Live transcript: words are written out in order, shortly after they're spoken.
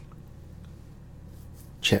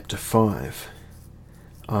Chapter 5.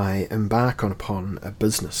 I embark upon a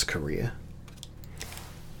business career.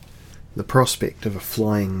 The prospect of a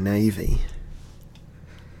flying navy.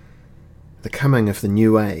 The coming of the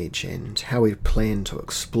new age and how we plan to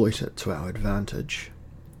exploit it to our advantage.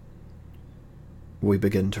 We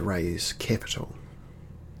begin to raise capital.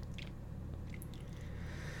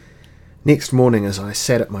 Next morning, as I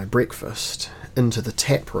sat at my breakfast, into the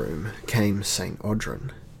tap room came St.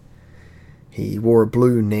 Audrin. He wore a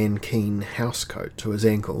blue nankeen housecoat to his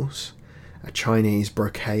ankles, a Chinese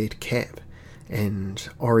brocade cap, and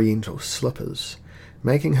oriental slippers,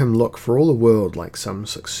 making him look for all the world like some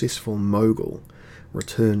successful mogul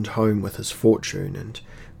returned home with his fortune and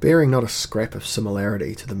bearing not a scrap of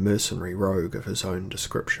similarity to the mercenary rogue of his own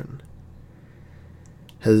description.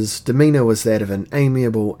 His demeanour was that of an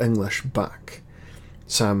amiable English buck,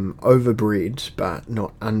 some overbred but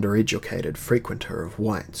not undereducated frequenter of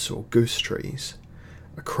whites or goose trees,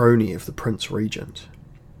 a crony of the Prince Regent.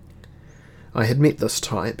 I had met this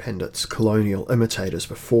type and its colonial imitators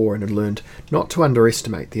before and had learned not to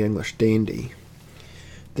underestimate the English dandy.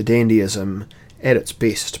 The dandyism at its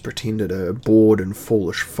best pretended a bored and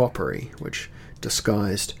foolish foppery which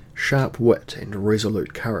disguised sharp wit and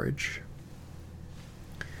resolute courage.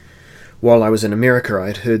 While I was in America, I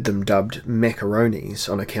had heard them dubbed macaronis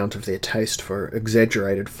on account of their taste for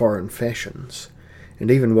exaggerated foreign fashions,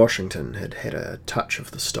 and even Washington had had a touch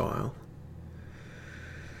of the style.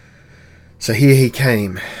 So here he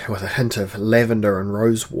came, with a hint of lavender and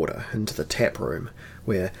rosewater, into the tap room,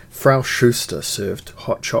 where Frau Schuster served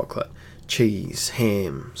hot chocolate, cheese,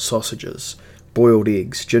 ham, sausages, boiled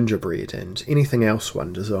eggs, gingerbread, and anything else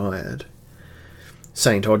one desired.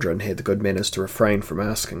 St. Audrin had the good manners to refrain from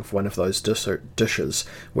asking for one of those dishes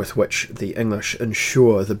with which the English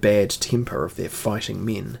ensure the bad temper of their fighting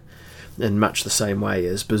men, in much the same way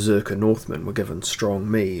as berserker Northmen were given strong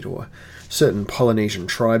mead, or certain Polynesian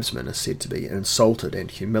tribesmen are said to be insulted and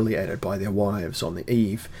humiliated by their wives on the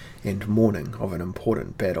eve and morning of an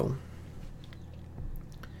important battle.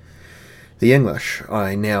 The English,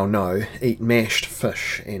 I now know, eat mashed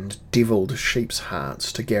fish and devilled sheep's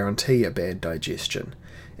hearts to guarantee a bad digestion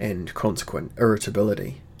and consequent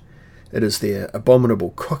irritability. It is their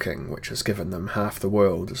abominable cooking which has given them half the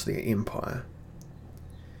world as their empire.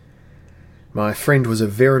 My friend was a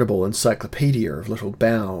veritable encyclopedia of little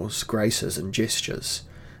bows, graces, and gestures,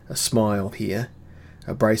 a smile here,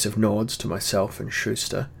 a brace of nods to myself and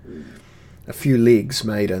Schuster, a few legs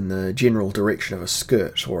made in the general direction of a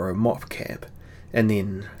skirt or a mop cap, and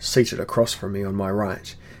then, seated across from me on my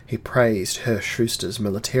right, he praised Herr Schuster's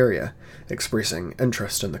militaria, expressing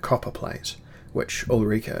interest in the copper plate, which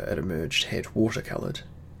Ulrika, it emerged, had watercoloured.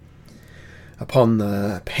 Upon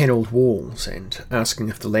the panelled walls, and asking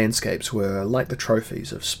if the landscapes were like the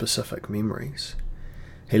trophies of specific memories.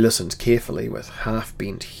 He listened carefully with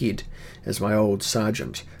half-bent head as my old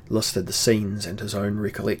sergeant listed the scenes and his own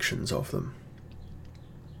recollections of them.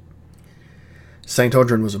 St.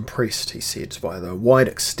 Audrin was impressed, he said, by the wide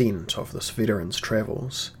extent of this veteran's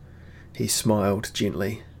travels. He smiled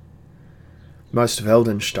gently. Most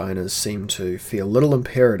Weldensteiners seem to feel little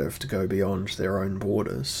imperative to go beyond their own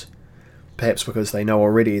borders, perhaps because they know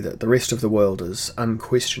already that the rest of the world is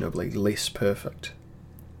unquestionably less perfect.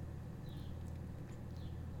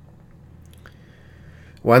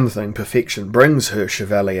 One thing perfection brings, Herr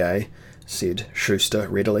Chevalier, said Schuster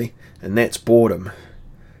readily, and that's boredom.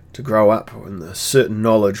 To grow up in the certain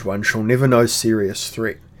knowledge one shall never know serious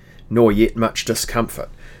threat, nor yet much discomfort,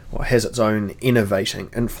 or has its own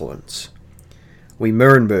enervating influence. We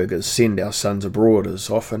Nurembergers send our sons abroad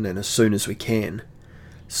as often and as soon as we can.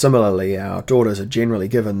 Similarly, our daughters are generally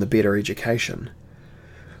given the better education.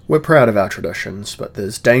 We're proud of our traditions, but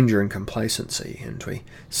there's danger in complacency, and we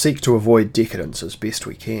seek to avoid decadence as best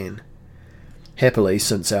we can. Happily,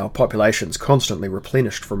 since our population's constantly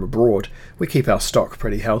replenished from abroad, we keep our stock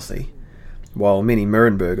pretty healthy, while many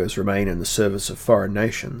Nurembergers remain in the service of foreign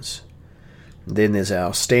nations. And then there's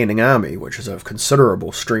our standing army, which is of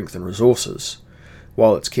considerable strength and resources.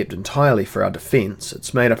 While it's kept entirely for our defence,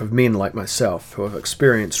 it's made up of men like myself who have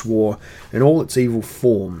experienced war in all its evil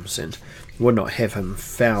forms and would not have him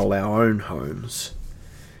foul our own homes.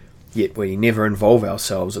 Yet we never involve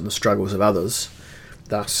ourselves in the struggles of others.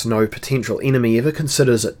 Thus no potential enemy ever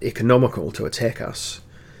considers it economical to attack us.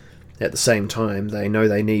 At the same time, they know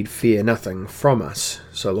they need fear nothing from us,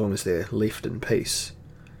 so long as they're left in peace.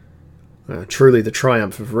 Truly the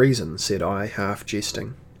triumph of reason, said I, half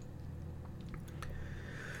jesting.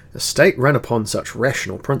 A state run upon such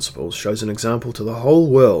rational principles shows an example to the whole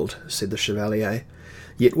world, said the Chevalier.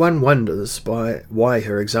 Yet one wonders why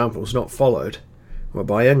her example is not followed, or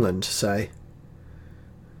by England, say.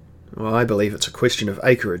 Well, I believe it's a question of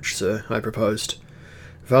acreage, sir, I proposed.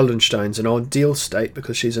 Waldenstein's an ideal state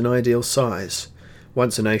because she's an ideal size.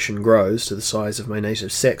 Once a nation grows to the size of my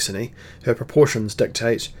native Saxony, her proportions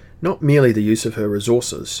dictate not merely the use of her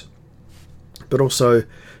resources, but also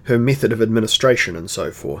her method of administration and so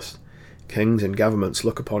forth. Kings and governments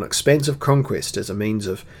look upon expansive conquest as a means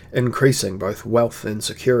of increasing both wealth and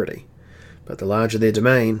security. But the larger their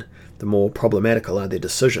domain, the more problematical are their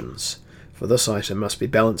decisions, for this item must be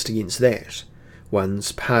balanced against that, one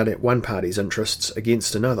party's interests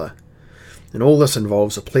against another, and all this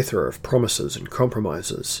involves a plethora of promises and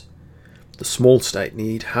compromises. The small state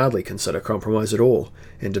need hardly consider compromise at all,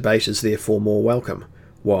 and debate is therefore more welcome,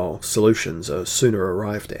 while solutions are sooner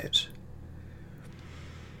arrived at.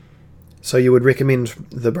 So you would recommend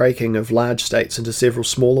the breaking of large states into several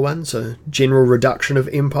smaller ones, a general reduction of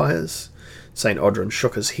empires? St. Audrin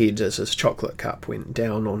shook his head as his chocolate cup went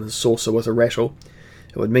down on his saucer with a rattle.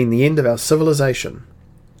 It would mean the end of our civilization.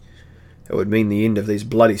 It would mean the end of these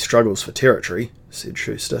bloody struggles for territory, said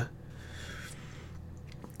Schuster.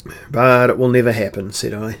 But it will never happen,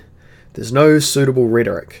 said I. There's no suitable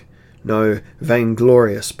rhetoric, no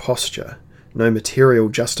vainglorious posture, no material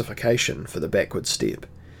justification for the backward step.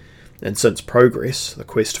 And since progress, the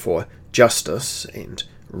quest for justice and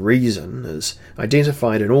reason, is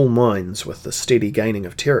identified in all minds with the steady gaining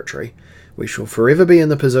of territory, we shall forever be in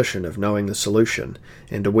the position of knowing the solution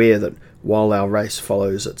and aware that while our race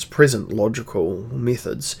follows its present logical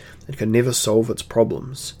methods, it can never solve its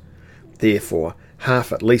problems. Therefore,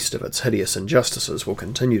 half at least of its hideous injustices will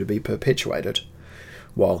continue to be perpetuated,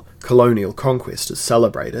 while colonial conquest is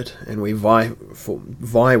celebrated, and we vie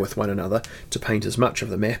with one another to paint as much of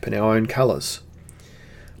the map in our own colours.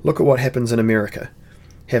 Look at what happens in America.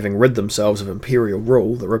 Having rid themselves of imperial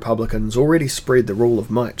rule, the Republicans already spread the rule of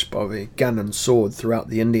might by gun and sword throughout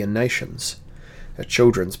the Indian nations. A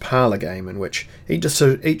children's parlour game in which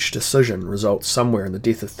each decision results somewhere in the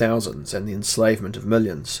death of thousands and the enslavement of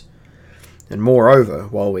millions. And moreover,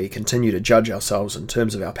 while we continue to judge ourselves in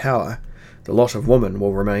terms of our power, the lot of women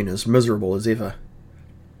will remain as miserable as ever.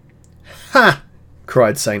 Ha!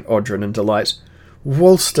 Cried St. Audrin in delight.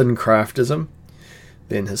 Wollstonecraftism!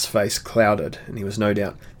 Then his face clouded, and he was no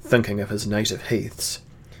doubt thinking of his native heaths.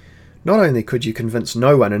 Not only could you convince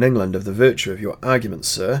no one in England of the virtue of your arguments,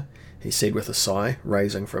 sir, he said with a sigh,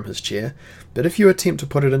 rising from his chair, but if you attempt to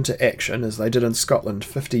put it into action, as they did in Scotland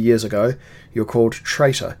 50 years ago, you're called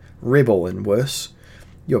traitor, rebel, and worse.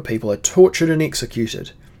 Your people are tortured and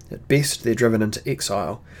executed. At best, they're driven into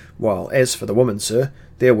exile, while, as for the women, sir,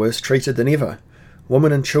 they're worse treated than ever.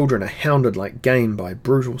 Women and children are hounded like game by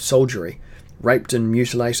brutal soldiery, raped and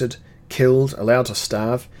mutilated, killed, allowed to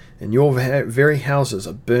starve, and your very houses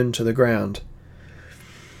are burned to the ground.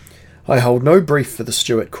 I hold no brief for the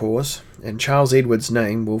Stuart cause, and Charles Edward's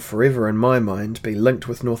name will forever in my mind be linked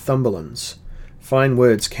with Northumberland's. Fine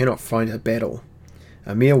words cannot fight a battle.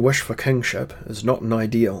 A mere wish for kingship is not an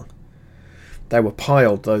ideal. They were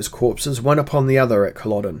piled, those corpses, one upon the other at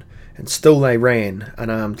Culloden, and still they ran,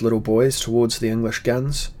 unarmed little boys, towards the English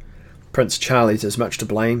guns. Prince Charlie's as much to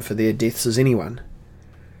blame for their deaths as anyone.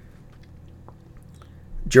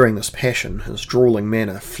 During this passion, his drawling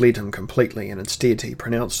manner fled him completely, and instead he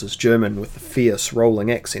pronounced his German with the fierce,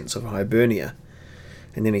 rolling accents of Hibernia.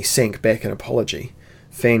 And then he sank back in apology,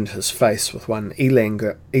 fanned his face with one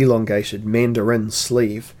elongated mandarin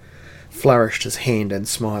sleeve, flourished his hand and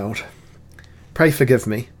smiled. "Pray forgive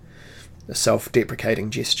me," a self-deprecating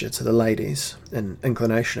gesture to the ladies, an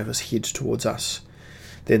inclination of his head towards us.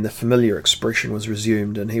 Then the familiar expression was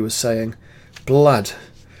resumed, and he was saying, "Blood,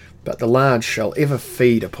 but the large shall ever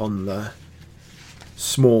feed upon the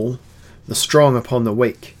small, the strong upon the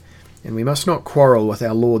weak, and we must not quarrel with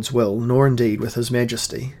our Lord's will, nor indeed with his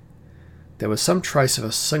Majesty." There was some trace of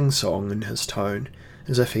a sing-song in his tone,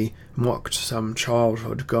 as if he mocked some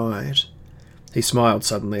childhood guide. He smiled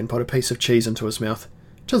suddenly and put a piece of cheese into his mouth.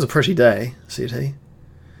 "'Tis a pretty day," said he.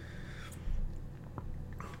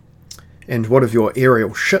 "And what of your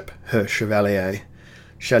aerial ship, Herr Chevalier?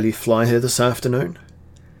 Shall you fly her this afternoon?"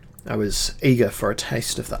 I was eager for a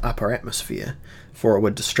taste of the upper atmosphere, for it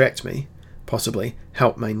would distract me, possibly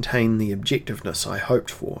help maintain the objectiveness I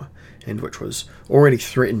hoped for, and which was already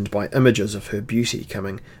threatened by images of her beauty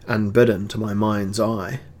coming unbidden to my mind's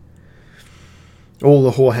eye. All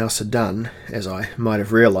the whorehouse had done, as I might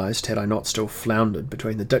have realised had I not still floundered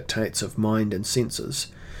between the dictates of mind and senses,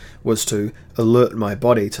 was to alert my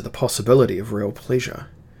body to the possibility of real pleasure,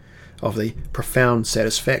 of the profound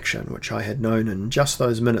satisfaction which I had known in just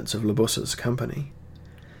those minutes of Labussa's company.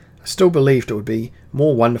 I still believed it would be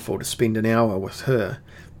more wonderful to spend an hour with her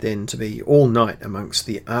than to be all night amongst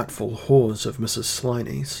the artful whores of Mrs.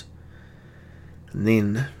 Sliney's. And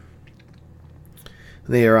then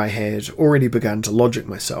there I had already begun to logic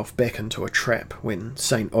myself back into a trap when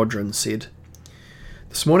St. Audrin said,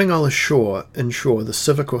 "This morning I'll ensure the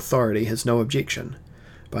civic authority has no objection.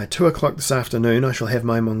 By 2 o'clock this afternoon I shall have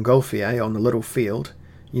my montgolfier on the little field,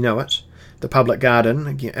 you know it, the public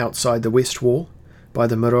garden outside the west wall, by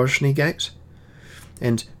the Mirozhny gate,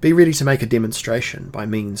 and be ready to make a demonstration by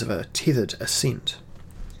means of a tethered ascent."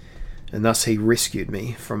 And thus he rescued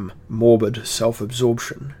me from morbid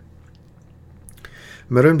self-absorption.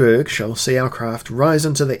 "Mirenberg shall see our craft rise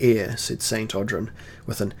into the air," said St. Audrin,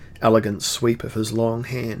 with an elegant sweep of his long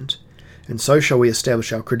hand, "and so shall we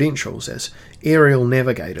establish our credentials as aerial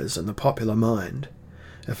navigators in the popular mind.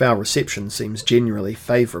 If our reception seems generally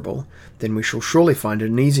favourable, then we shall surely find it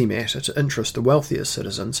an easy matter to interest the wealthier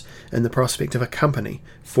citizens in the prospect of a company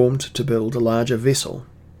formed to build a larger vessel."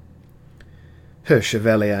 "Herr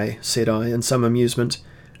Chevalier," said I, in some amusement,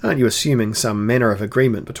 "aren't you assuming some manner of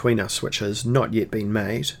agreement between us which has not yet been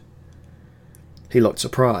made?" He looked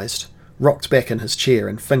surprised, rocked back in his chair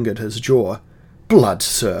and fingered his jaw. "Blood,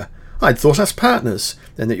 sir! I'd thought us partners,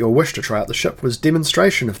 and that your wish to try out the ship was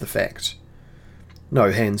demonstration of the fact."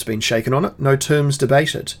 "No hand's been shaken on it, no terms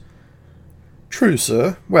debated." "True,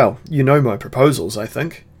 sir. Well, you know my proposals, I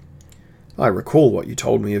think." "I recall what you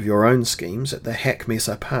told me of your own schemes at the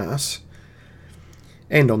Hackmesser Pass."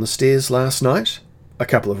 "And on the stairs last night?" "A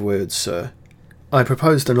couple of words, sir." "I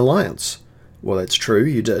proposed an alliance." "Well, it's true,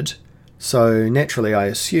 you did. So, naturally I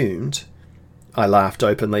assumed—" I laughed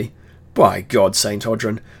openly. "By God, St.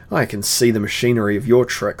 Audrin, I can see the machinery of your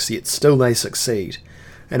tricks, yet still they succeed.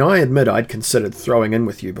 And I admit I'd considered throwing in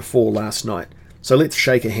with you before last night, so let's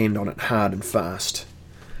shake a hand on it hard and fast."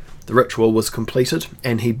 The ritual was completed,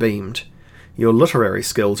 and he beamed. "Your literary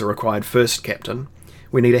skills are required first, Captain.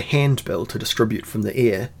 We need a handbill to distribute from the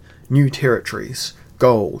air, new territories,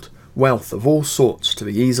 gold, wealth of all sorts to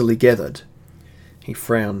be easily gathered." He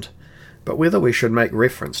frowned. "But whether we should make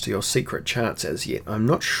reference to your secret charts as yet, I'm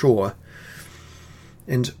not sure.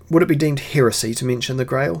 And would it be deemed heresy to mention the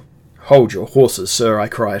Grail?" "Hold your horses, sir," I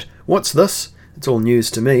cried. "What's this? It's all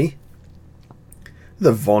news to me."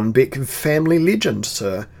 "The Von Beck family legend,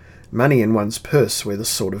 sir. Money in one's purse where this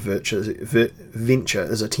sort of venture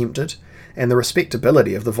is attempted, and the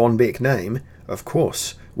respectability of the Von Beck name, of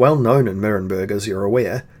course, well known in Mirenberg, as you're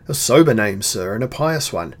aware, a sober name, sir, and a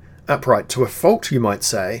pious one, upright to a fault, you might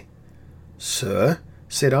say." "Sir?"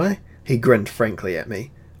 said I. He grinned frankly at me.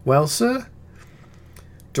 "Well, sir?"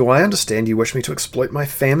 "Do I understand you wish me to exploit my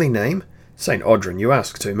family name? St. Audrin, you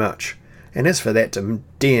ask too much. And as for that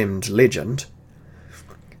damned legend—"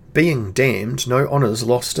 "Being damned, no honour's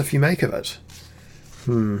lost if you make of it."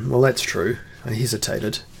 Well, that's true." I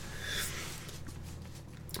hesitated.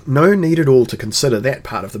 "No need at all to consider that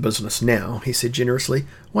part of the business now," he said generously.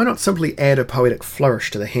 "Why not simply add a poetic flourish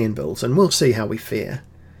to the handbills, and we'll see how we fare?"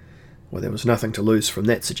 Well, there was nothing to lose from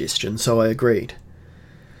that suggestion, so I agreed.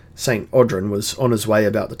 St. Audrin was on his way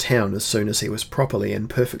about the town as soon as he was properly and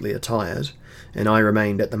perfectly attired, and I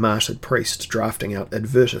remained at the martyred priest drafting out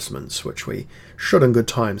advertisements which we should in good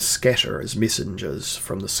time scatter as messengers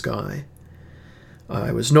from the sky.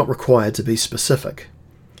 I was not required to be specific.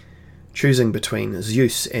 Choosing between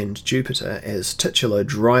Zeus and Jupiter as titular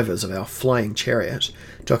drivers of our flying chariot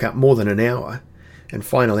took up more than an hour, and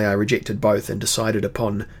finally I rejected both and decided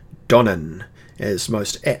upon Donin as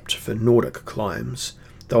most apt for Nordic climes,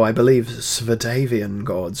 though I believe Swedavian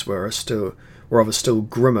gods were of a still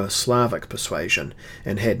grimmer Slavic persuasion,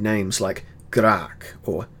 and had names like Grak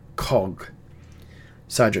or Kog.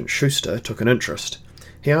 Sergeant Schuster took an interest.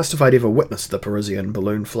 He asked if I'd ever witnessed the Parisian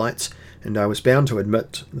balloon flights, and I was bound to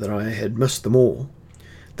admit that I had missed them all,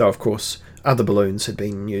 though of course other balloons had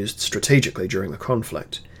been used strategically during the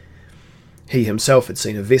conflict. He himself had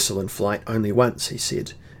seen a vessel in flight only once, he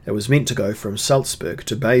said. It was meant to go from Salzburg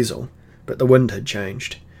to Basel, but the wind had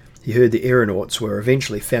changed. He heard the aeronauts were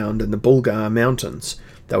eventually found in the Bulgar mountains,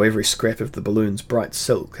 though every scrap of the balloon's bright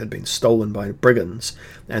silk had been stolen by brigands,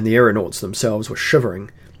 and the aeronauts themselves were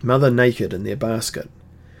shivering, mother naked in their basket.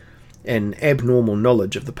 An abnormal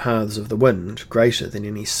knowledge of the paths of the wind, greater than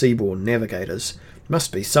any seaborne navigator's,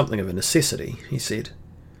 must be something of a necessity, he said.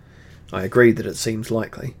 I agreed that it seemed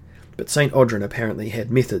likely, but St. Audrin apparently had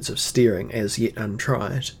methods of steering as yet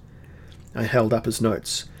untried. I held up his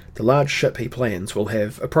notes. The large ship he plans will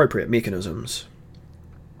have appropriate mechanisms.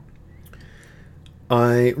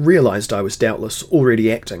 I realised I was doubtless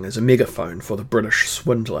already acting as a megaphone for the British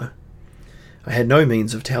swindler. I had no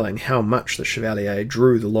means of telling how much the Chevalier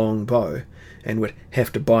drew the long bow, and would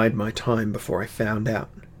have to bide my time before I found out.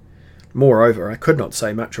 Moreover, I could not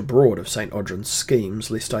say much abroad of St. Audrin's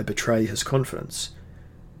schemes, lest I betray his confidence.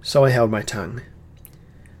 So I held my tongue.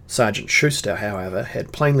 Sergeant Schuster, however,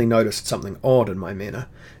 had plainly noticed something odd in my manner,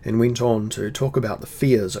 and went on to talk about the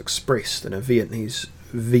fears expressed in a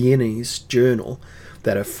Viennese journal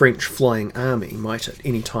that a French flying army might at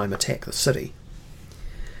any time attack the city.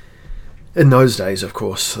 In those days, of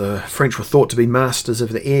course, the French were thought to be masters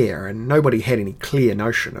of the air, and nobody had any clear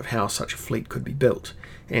notion of how such a fleet could be built,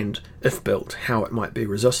 and, if built, how it might be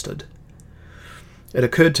resisted. It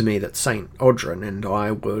occurred to me that St. Audrin and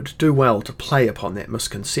I would do well to play upon that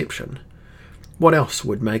misconception. What else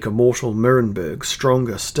would make a mortal Nuremberg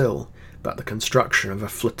stronger still but the construction of a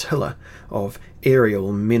flotilla of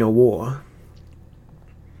aerial men of war?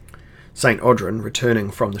 St. Audrin, returning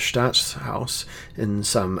from the Staatshaus in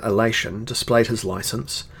some elation, displayed his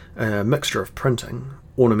licence, a mixture of printing,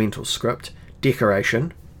 ornamental script,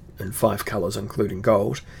 decoration, in 5 colours including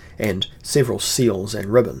gold, and several seals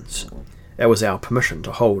and ribbons. That was our permission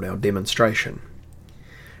to hold our demonstration.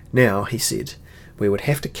 Now, he said, we would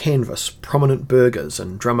have to canvass prominent burghers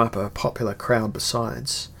and drum up a popular crowd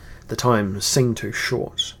besides. The time seemed too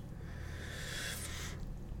short.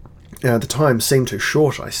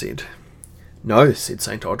 I said. No, said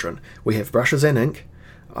St. Audrin, we have brushes and ink.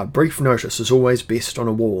 A brief notice is always best on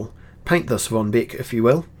a wall. Paint this, Von Beck, if you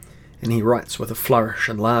will. And he writes with a flourish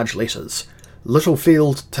in large letters,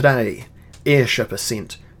 Littlefield today, airship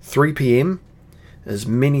ascent, 3 p.m, as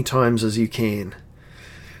many times as you can.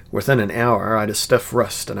 Within an hour I'd a stiff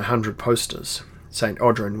wrist and 100 posters. St.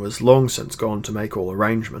 Audrin was long since gone to make all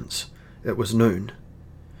arrangements. It was noon.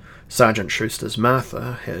 Sergeant Schuster's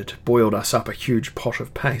Martha had boiled us up a huge pot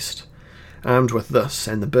of paste. Armed with this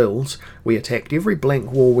and the bills, we attacked every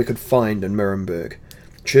blank wall we could find in Nuremberg.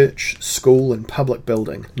 Church, school and public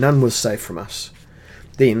building, none was safe from us.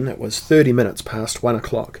 Then it was 30 minutes past 1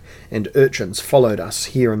 o'clock, and urchins followed us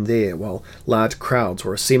here and there while large crowds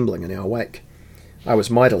were assembling in our wake. I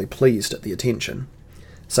was mightily pleased at the attention.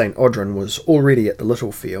 St. Audrin was already at the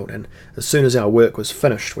Littlefield, and as soon as our work was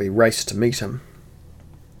finished we raced to meet him.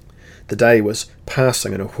 The day was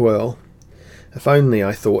passing in a whirl. If only,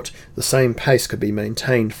 I thought, the same pace could be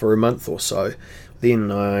maintained for a month or so,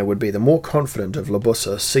 then I would be the more confident of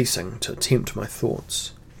Labussa ceasing to tempt my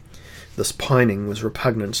thoughts. This pining was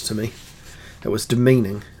repugnant to me. It was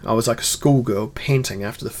demeaning. I was like a schoolgirl panting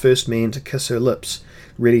after the first man to kiss her lips,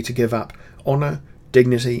 ready to give up honour,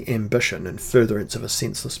 dignity, ambition in furtherance of a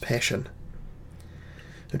senseless passion.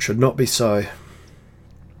 It should not be so.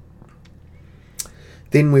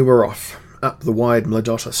 Then we were off, up the wide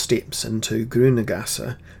Mladotta steps into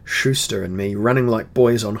Grünegasse, Schuster and me running like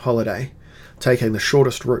boys on holiday, taking the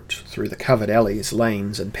shortest route through the covered alleys,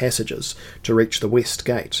 lanes and passages to reach the west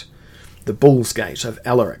gate, the Bull's Gate of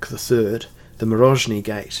Alaric III, the Morozhny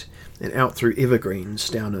Gate, and out through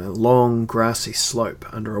evergreens down a long grassy slope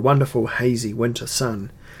under a wonderful hazy winter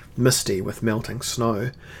sun, misty with melting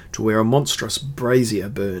snow, to where a monstrous brazier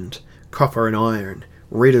burned, copper and iron,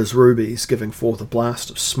 red as rubies, giving forth a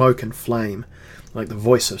blast of smoke and flame, like the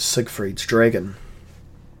voice of Siegfried's dragon.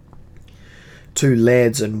 2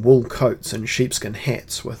 lads in wool coats and sheepskin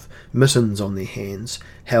hats, with mittens on their hands,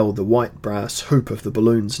 held the white brass hoop of the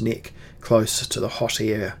balloon's neck close to the hot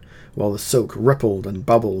air, while the silk rippled and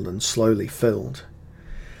bubbled and slowly filled.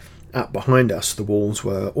 Up behind us the walls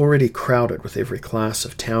were already crowded with every class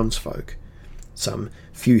of townsfolk. Some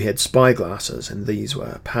few had spyglasses, and these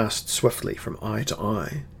were passed swiftly from eye to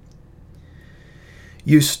eye.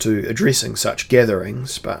 Used to addressing such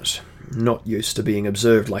gatherings, but not used to being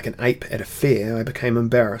observed like an ape at a fair, I became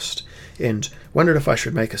embarrassed, and wondered if I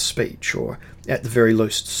should make a speech, or at the very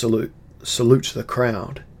least salute the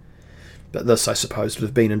crowd. But this, I suppose, would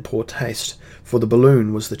have been in poor taste, for the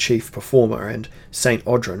balloon was the chief performer, and St.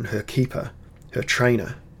 Audrin her keeper, her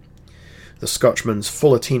trainer. The Scotchman's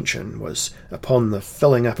full attention was upon the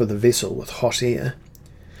filling up of the vessel with hot air.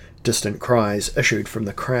 Distant cries issued from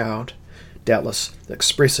the crowd, doubtless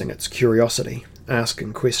expressing its curiosity,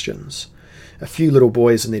 asking questions. A few little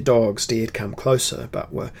boys and their dogs dared come closer,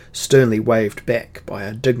 but were sternly waved back by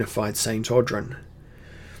a dignified St. Audrin.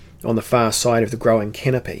 On the far side of the growing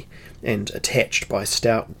canopy, and attached by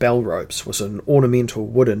stout bell ropes, was an ornamental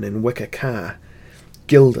wooden and wicker car,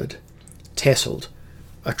 gilded, tasselled,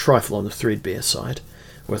 a trifle on the threadbare side,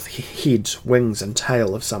 with head, wings and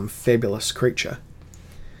tail of some fabulous creature.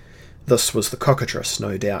 This was the cockatrice,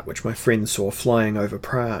 no doubt, which my friend saw flying over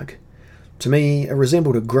Prague. To me it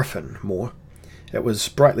resembled a griffin more. It was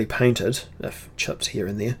brightly painted, if chipped here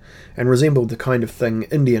and there, and resembled the kind of thing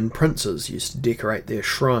Indian princes used to decorate their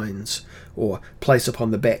shrines, or place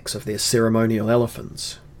upon the backs of their ceremonial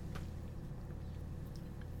elephants.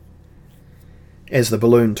 As the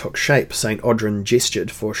balloon took shape, St. Audrin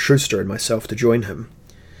gestured for Schuster and myself to join him.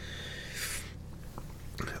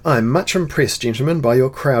 "I'm much impressed, gentlemen, by your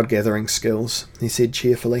crowd-gathering skills," he said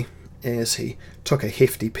cheerfully, as he took a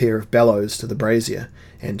hefty pair of bellows to the brazier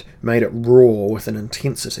and made it roar with an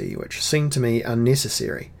intensity which seemed to me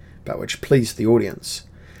unnecessary, but which pleased the audience.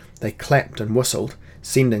 They clapped and whistled,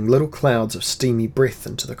 sending little clouds of steamy breath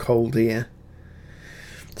into the cold air.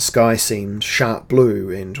 The sky seemed sharp blue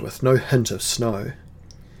and with no hint of snow.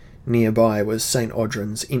 Nearby was St.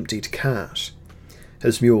 Audrin's emptied cart.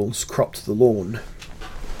 His mules cropped the lawn.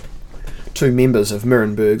 2 members of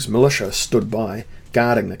Mirenberg's militia stood by,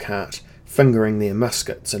 guarding the cart, fingering their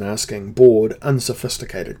muskets and asking bored,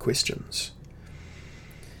 unsophisticated questions.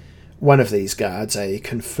 One of these guards, a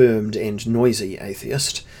confirmed and noisy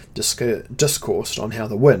atheist, discoursed on how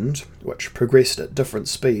the wind, which progressed at different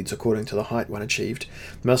speeds according to the height one achieved,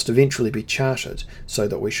 must eventually be charted so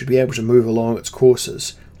that we should be able to move along its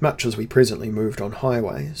courses, much as we presently moved on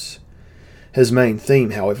highways. His main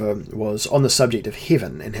theme, however, was on the subject of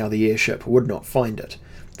heaven and how the airship would not find it,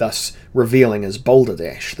 thus revealing as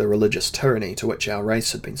balderdash the religious tyranny to which our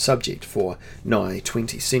race had been subject for nigh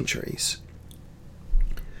 20 centuries.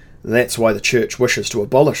 "That's why the Church wishes to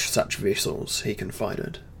abolish such vessels," he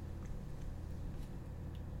confided.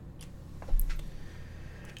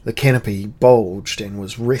 The canopy bulged and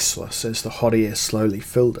was restless as the hot air slowly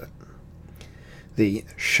filled it. The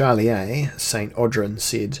Charlier, St. Audrin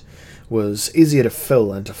said, was easier to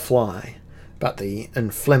fill and to fly, but the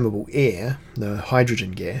inflammable air, the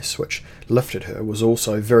hydrogen gas, which lifted her, was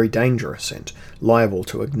also very dangerous and liable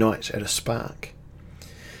to ignite at a spark.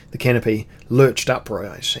 The canopy lurched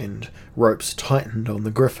upright, and ropes tightened on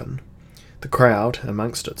the Griffin. The crowd,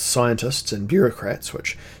 amongst its scientists and bureaucrats,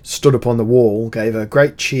 which stood upon the wall, gave a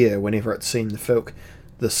great cheer whenever it seemed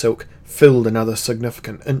the silk filled another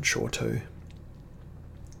significant inch or two.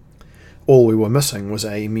 All we were missing was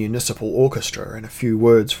a municipal orchestra and a few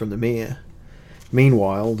words from the mayor.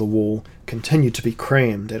 Meanwhile, the wall continued to be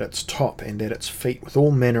crammed at its top and at its feet with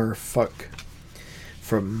all manner of folk,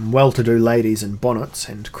 from well-to-do ladies in bonnets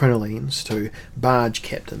and crinolines to barge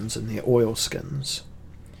captains in their oilskins.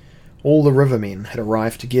 All the rivermen had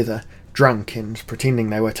arrived together, drunk and pretending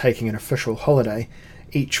they were taking an official holiday,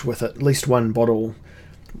 each with at least one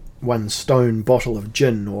stone bottle of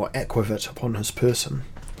gin or aquavit upon his person.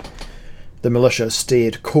 The militia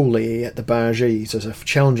stared coolly at the bargees as if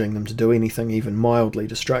challenging them to do anything even mildly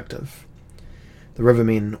destructive. The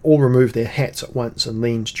rivermen all removed their hats at once and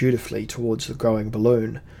leaned dutifully towards the growing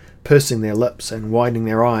balloon, pursing their lips and widening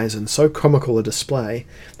their eyes in so comical a display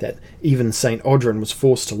that even St. Audrin was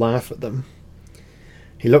forced to laugh at them.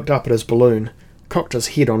 He looked up at his balloon, cocked his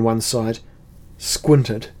head on one side,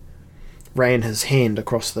 squinted, ran his hand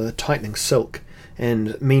across the tightening silk,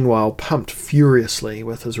 and meanwhile pumped furiously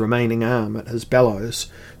with his remaining arm at his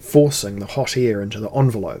bellows, forcing the hot air into the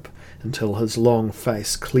envelope until his long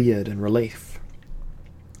face cleared in relief.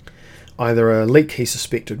 Either a leak he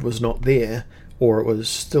suspected was not there, or it was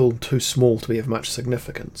still too small to be of much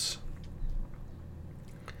significance.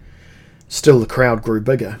 Still the crowd grew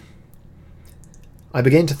bigger. I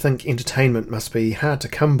began to think entertainment must be hard to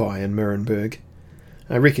come by in Mirenberg.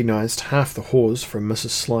 I recognised half the whores from Mrs.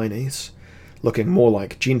 Sliney's, looking more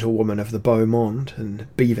like gentlewomen of the beau monde, in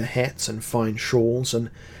beaver hats and fine shawls,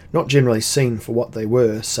 and not generally seen for what they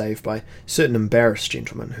were, save by certain embarrassed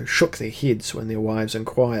gentlemen who shook their heads when their wives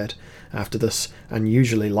inquired after this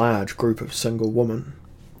unusually large group of single women.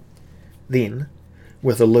 Then,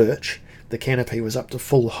 with a lurch, the canopy was up to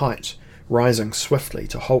full height, rising swiftly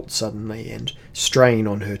to halt suddenly and strain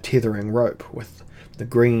on her tethering rope, with the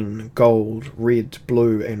green, gold, red,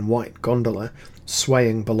 blue, and white gondola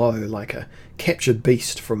swaying below like a captured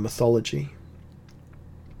beast from mythology.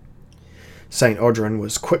 St. Audrin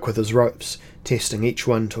was quick with his ropes, testing each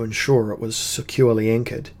one to ensure it was securely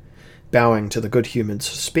anchored, bowing to the good-humoured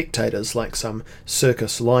spectators like some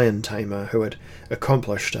circus lion tamer who had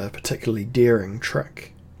accomplished a particularly daring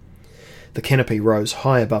trick. The canopy rose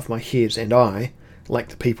high above my head, and I, like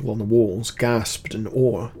the people on the walls, gasped in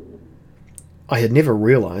awe. I had never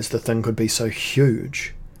realised the thing could be so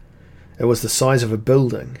huge. It was the size of a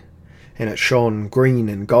building, and it shone green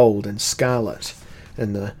and gold and scarlet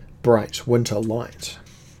in the bright winter light.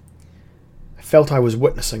 I felt I was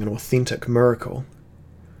witnessing an authentic miracle.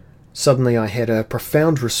 Suddenly I had a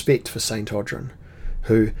profound respect for St. Audrin,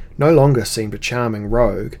 who no longer seemed a charming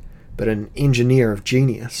rogue, but an engineer of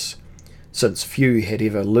genius, since few had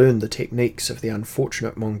ever learned the techniques of the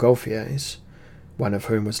unfortunate Montgolfiers, one of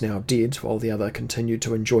whom was now dead, while the other continued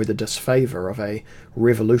to enjoy the disfavour of a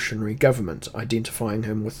revolutionary government identifying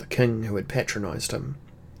him with the king who had patronised him.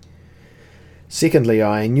 Secondly,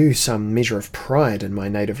 I knew some measure of pride in my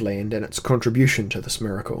native land and its contribution to this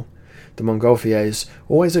miracle. The Montgolfiers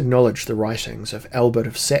always acknowledged the writings of Albert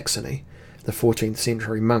of Saxony, the 14th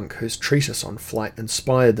century monk whose treatise on flight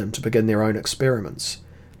inspired them to begin their own experiments.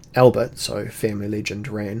 Albert, so family legend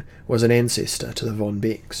ran, was an ancestor to the von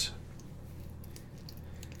Becks.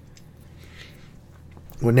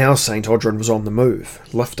 Well, now St. Audrin was on the move,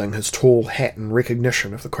 lifting his tall hat in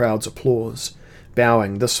recognition of the crowd's applause,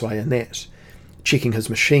 bowing this way and that, checking his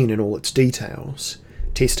machine in all its details,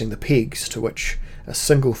 testing the pegs to which a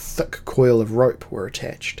single thick coil of rope were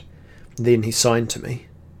attached. Then he signed to me.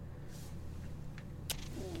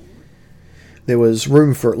 There was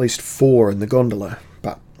room for at least 4 in the gondola,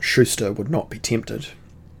 but Schuster would not be tempted.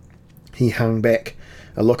 He hung back,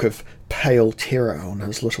 a look of pale terror on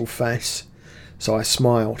his little face. So I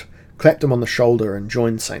smiled, clapped him on the shoulder, and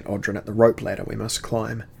joined St. Audrin at the rope ladder we must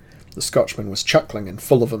climb. The Scotchman was chuckling and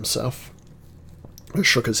full of himself. I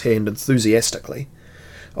shook his hand enthusiastically.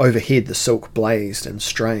 Overhead the silk blazed and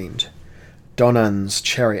strained. Donan's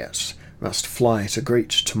chariot must fly to greet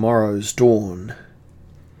tomorrow's dawn.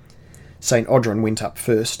 St. Audrin went up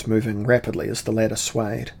first, moving rapidly as the ladder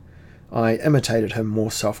swayed. I imitated him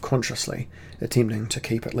more self-consciously, attempting to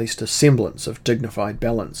keep at least a semblance of dignified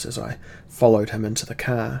balance as I followed him into the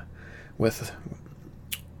car,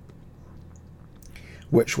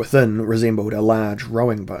 which within resembled a large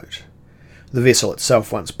rowing boat. The vessel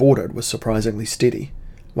itself, once boarded, was surprisingly steady.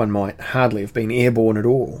 One might hardly have been airborne at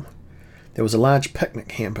all. There was a large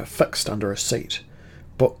picnic hamper fixed under a seat,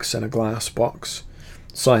 books in a glass box,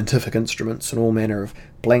 scientific instruments and all manner of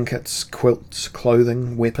blankets, quilts,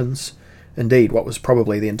 clothing, weapons, indeed what was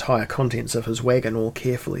probably the entire contents of his wagon, all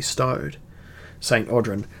carefully stowed. St.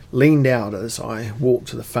 Audrin leaned out as I walked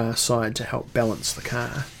to the far side to help balance the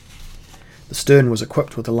car. The stern was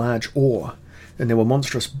equipped with a large oar, and there were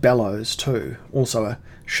monstrous bellows too, also a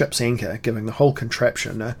ship's anchor, giving the whole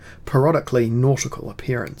contraption a periodically nautical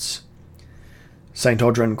appearance. St.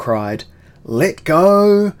 Audrin cried, "Let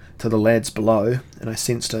go!" to the lads below, and I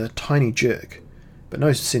sensed a tiny jerk, but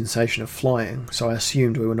no sensation of flying, so I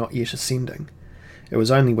assumed we were not yet ascending. It was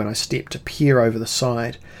only when I stepped to peer over the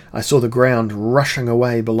side, I saw the ground rushing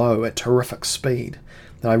away below at terrific speed,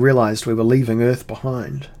 that I realized we were leaving Earth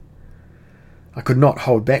behind. I could not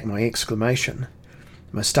hold back my exclamation.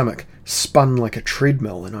 My stomach spun like a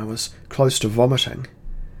treadmill, and I was close to vomiting.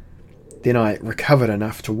 Then I recovered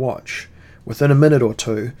enough to watch. Within a minute or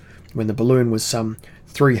two, when the balloon was some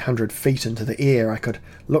 300 feet into the air, I could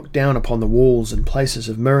look down upon the walls and places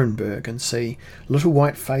of Nuremberg and see little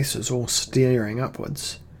white faces all staring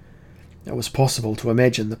upwards. It was possible to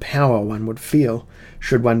imagine the power one would feel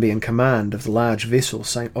should one be in command of the large vessel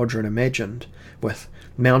St. Audrin imagined. With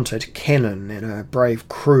mounted cannon and a brave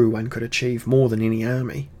crew, one could achieve more than any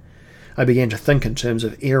army. I began to think in terms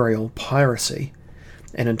of aerial piracy.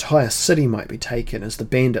 An entire city might be taken, as the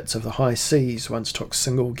bandits of the high seas once took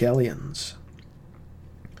single galleons.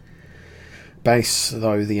 Base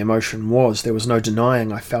though the emotion was, there was no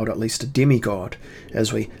denying I felt at least a demigod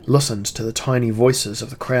as we listened to the tiny voices of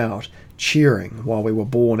the crowd cheering while we were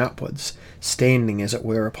borne upwards, standing as it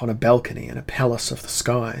were upon a balcony in a palace of the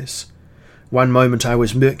skies. One moment I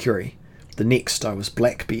was Mercury, the next I was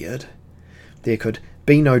Blackbeard. There could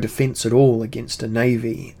be no defence at all against a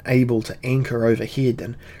navy able to anchor overhead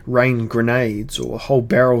and rain grenades or whole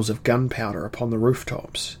barrels of gunpowder upon the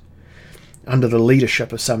rooftops. Under the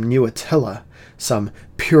leadership of some new Attila, some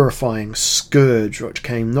purifying scourge which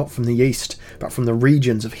came not from the east but from the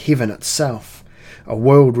regions of heaven itself, a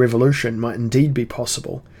world revolution might indeed be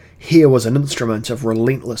possible. Here was an instrument of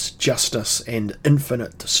relentless justice and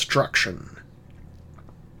infinite destruction.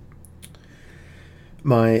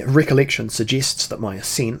 My recollection suggests that my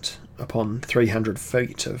ascent, upon 300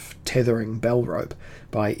 feet of tethering bell rope,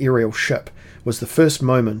 by aerial ship, was the first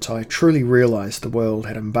moment I truly realized the world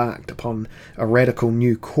had embarked upon a radical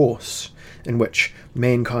new course, in which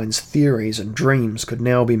mankind's theories and dreams could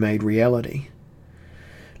now be made reality.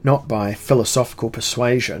 Not by philosophical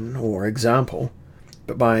persuasion or example,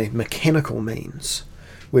 but by mechanical means.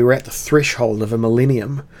 We were at the threshold of a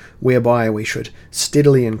millennium, whereby we should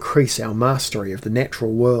steadily increase our mastery of the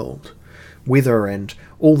natural world. Weather and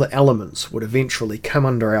all the elements would eventually come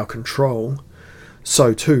under our control.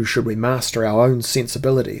 So too should we master our own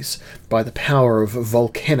sensibilities by the power of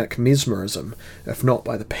volcanic mesmerism, if not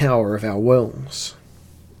by the power of our wills.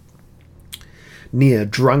 Near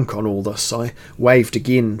drunk on all this, I waved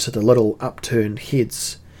again to the little upturned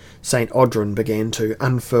heads. St. Audrin began to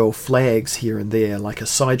unfurl flags here and there like a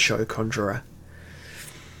sideshow conjurer.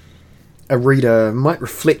 A reader might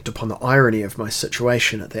reflect upon the irony of my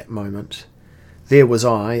situation at that moment. There was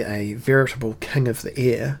I, a veritable king of the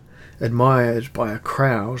air, admired by a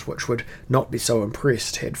crowd which would not be so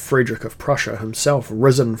impressed had Frederick of Prussia himself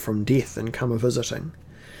risen from death and come a-visiting,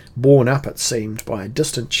 borne up, it seemed, by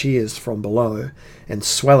distant cheers from below, and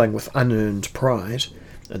swelling with unearned pride,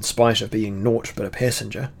 in spite of being naught but a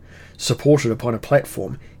passenger, supported upon a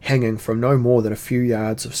platform hanging from no more than a few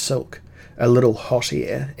yards of silk, a little hot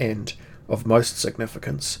air, and, of most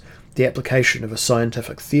significance, the application of a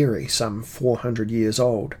scientific theory some 400 years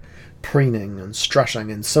old, preening and strutting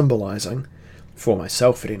and symbolizing, for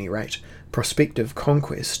myself at any rate, prospective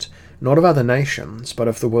conquest, not of other nations, but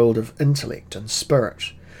of the world of intellect and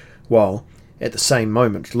spirit, while, at the same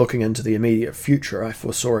moment, looking into the immediate future, I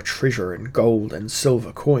foresaw a treasure in gold and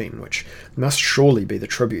silver coin, which must surely be the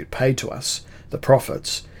tribute paid to us, the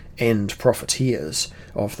prophets and profiteers,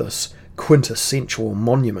 of this quintessential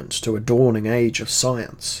monument to a dawning age of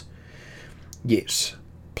science. Yet,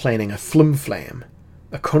 planning a flim-flam,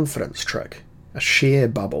 a confidence trick, a share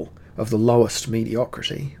bubble of the lowest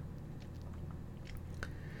mediocrity.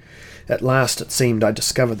 At last it seemed I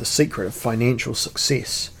discovered the secret of financial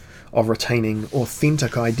success, of retaining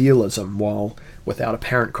authentic idealism while, without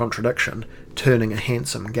apparent contradiction, turning a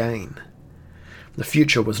handsome gain. The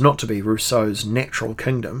future was not to be Rousseau's natural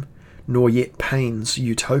kingdom, nor yet Paine's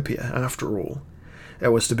utopia, after all.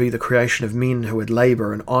 It was to be the creation of men who would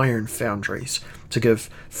labour in iron foundries, to give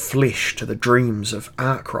flesh to the dreams of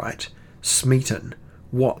Arkwright, Smeaton,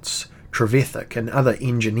 Watts, Trevithick, and other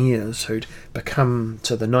engineers who'd become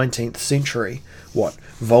to the 19th century what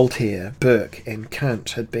Voltaire, Burke, and Kant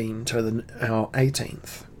had been to our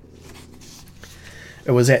 18th.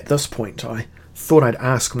 It was at this point I thought I'd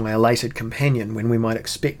ask my elated companion when we might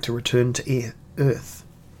expect to return to Earth.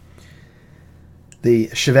 The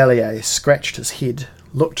Chevalier scratched his head,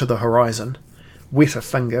 looked to the horizon, wet a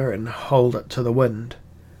finger and held it to the wind.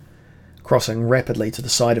 Crossing rapidly to the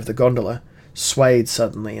side of the gondola, swayed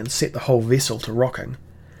suddenly and set the whole vessel to rocking,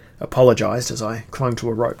 apologised as I clung to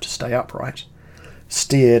a rope to stay upright,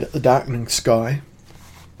 stared at the darkening sky,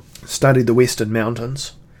 studied the western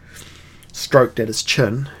mountains, stroked at his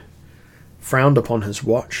chin, frowned upon his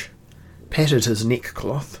watch, patted his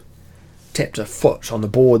neckcloth, tapped a foot on the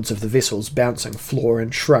boards of the vessel's bouncing floor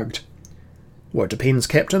and shrugged. "Well, it depends,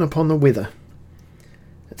 Captain, upon the weather."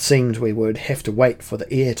 It seemed we would have to wait for the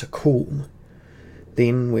air to cool.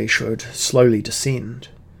 Then we should slowly descend.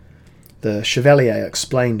 The Chevalier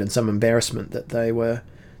explained in some embarrassment that there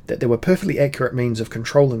were perfectly accurate means of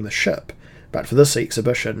controlling the ship, but for this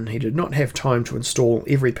exhibition he did not have time to install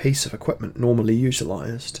every piece of equipment normally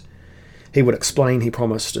utilised. He would explain, he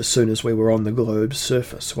promised, as soon as we were on the globe's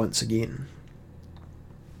surface once again.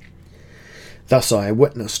 Thus I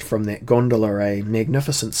witnessed from that gondola a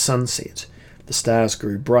magnificent sunset. The stars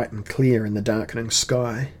grew bright and clear in the darkening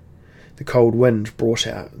sky. The cold wind brought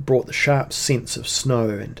the sharp scents of snow,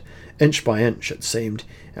 and inch by inch, it seemed,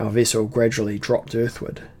 our vessel gradually dropped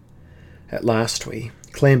earthward. At last we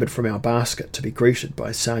clambered from our basket to be greeted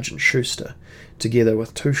by Sergeant Schuster, together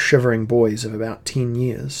with two shivering boys of about 10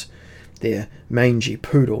 years, their mangy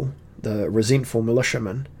poodle, the resentful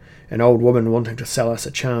militiaman, an old woman wanting to sell us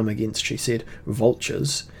a charm against, she said,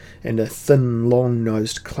 vultures, and a thin,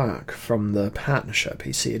 long-nosed clerk from the partnership,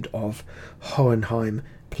 he said, of Hohenheim,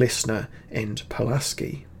 Plessner, and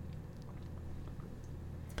Pulaski.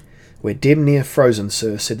 "We're damn near frozen,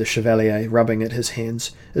 sir," said the Chevalier, rubbing at his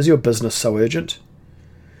hands. "Is your business so urgent?"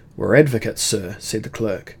 "We're advocates, sir," said the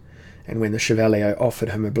clerk, and when the Chevalier offered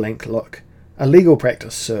him a blank look, "A legal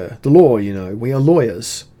practice, sir. The law, you know. We are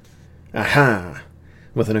lawyers." "Aha!"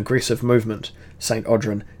 With an aggressive movement, St.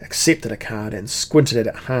 Audrin accepted a card and squinted at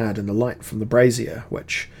it hard in the light from the brazier,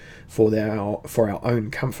 which, for our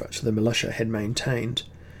own comfort, the militia had maintained.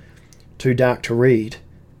 "Too dark to read.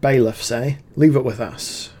 Bailiffs, eh? Leave it with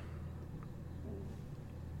us."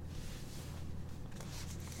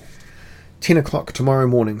 10 o'clock tomorrow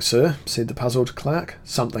morning, sir," said the puzzled clerk.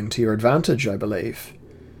 "Something to your advantage, I believe."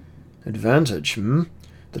 "Advantage,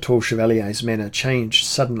 The tall Chevalier's manner changed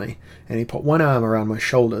suddenly, and he put one arm around my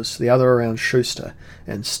shoulders, the other around Schuster,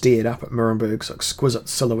 and stared up at Nuremberg's exquisite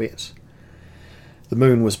silhouette. The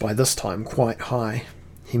moon was by this time quite high.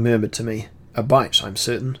 He murmured to me, "A bite, I'm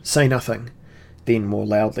certain. Say nothing." Then, more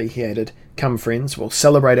loudly, he added, "Come, friends, we'll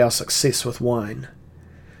celebrate our success with wine."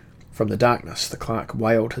 From the darkness the clerk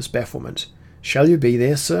wailed his bafflement. "Shall you be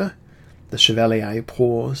there, sir?" The Chevalier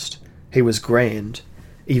paused. He was grand,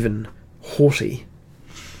 even haughty.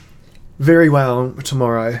 "Very well,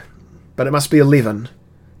 tomorrow, but it must be 11.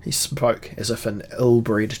 He spoke as if an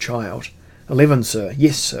ill-bred child. 11, sir.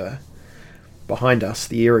 Yes, sir." Behind us,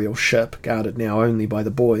 the aerial ship, guarded now only by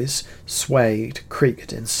the boys, swayed,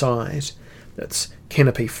 creaked, and sighed. its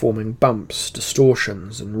canopy forming bumps,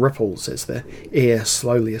 distortions, and ripples as the air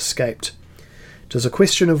slowly escaped. "'Tis a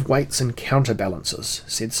question of weights and counterbalances,"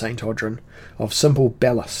 said St. Audrin, "of simple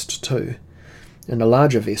ballast, too. In a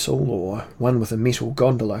larger vessel, or one with a metal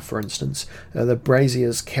gondola, for instance, the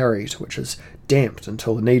braziers carried, which is damped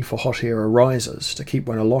until the need for hot air arises, to keep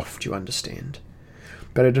one aloft, you understand.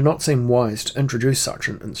 But it did not seem wise to introduce such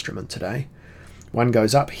an instrument today. One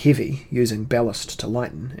goes up heavy, using ballast to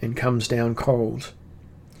lighten, and comes down cold.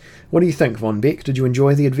 What do you think, Von Beck? Did you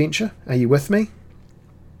enjoy the adventure? Are you with me?"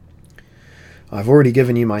 "I've already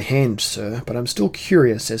given you my hand, sir, but I'm still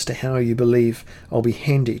curious as to how you believe I'll be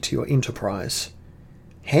handy to your enterprise."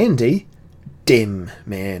 "Handy? Dem,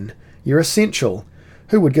 man. You're essential.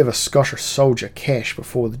 Who would give a Scottish soldier cash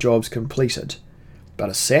before the job's completed? But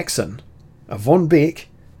a Saxon? A Von Beck?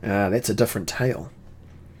 That's a different tale."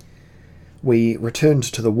 We returned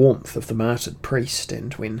to the warmth of the martyred priest,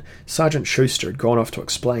 and when Sergeant Schuster had gone off to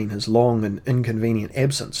explain his long and inconvenient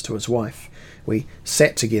absence to his wife, we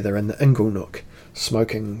sat together in the inglenook,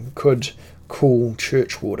 smoking good, cool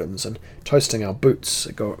churchwardens and toasting our boots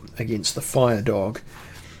against the fire dog,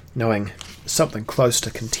 knowing something close to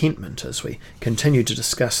contentment as we continued to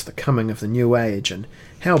discuss the coming of the new age and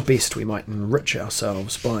how best we might enrich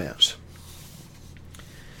ourselves by it.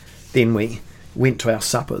 Then we went to our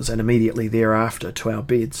suppers and immediately thereafter to our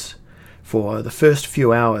beds. For the first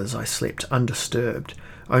few hours I slept undisturbed,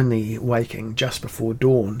 only waking just before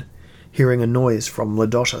dawn, hearing a noise from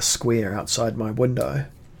Ladotta Square outside my window.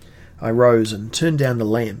 I rose and turned down the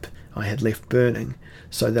lamp I had left burning,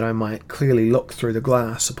 so that I might clearly look through the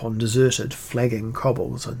glass upon deserted, flagging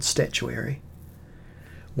cobbles and statuary.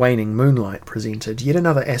 Waning moonlight presented yet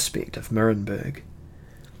another aspect of Nuremberg.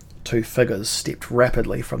 2 figures stepped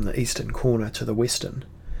rapidly from the eastern corner to the western.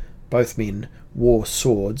 Both men wore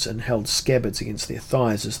swords and held scabbards against their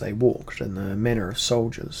thighs as they walked, in the manner of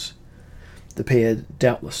soldiers. The pair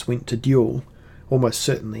doubtless went to duel, almost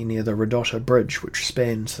certainly near the Redotta Bridge which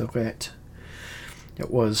spans the Rat.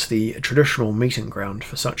 It was the traditional meeting ground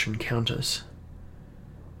for such encounters.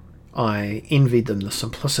 I envied them the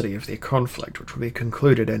simplicity of their conflict, which would be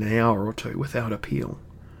concluded in an hour or two without appeal.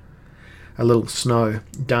 A little snow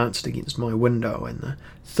danced against my window, and the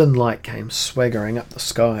thin light came swaggering up the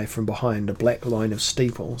sky from behind a black line of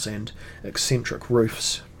steeples and eccentric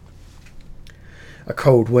roofs. A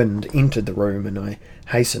cold wind entered the room, and I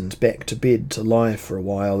hastened back to bed to lie for a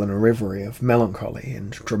while in a reverie of melancholy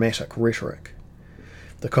and dramatic rhetoric,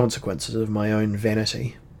 the consequences of my own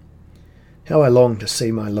vanity. How I longed to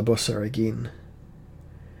see my Libussa again.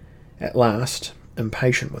 At last,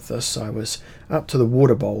 impatient with this, I was up to the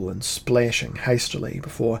water bowl and splashing hastily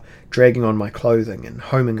before dragging on my clothing and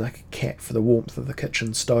homing like a cat for the warmth of the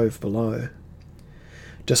kitchen stove below.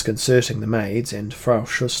 Disconcerting the maids and Frau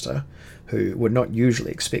Schuster, who would not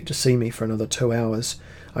usually expect to see me for another 2 hours,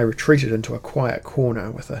 I retreated into a quiet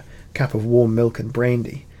corner with a cup of warm milk and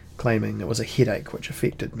brandy, claiming it was a headache which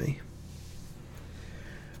affected me.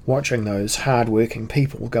 Watching those hard-working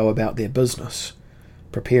people go about their business,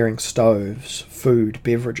 preparing stoves, food,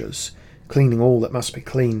 beverages, cleaning all that must be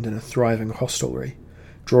cleaned in a thriving hostelry,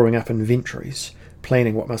 drawing up inventories,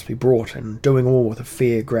 planning what must be brought, and doing all with a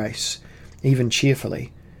fair grace, even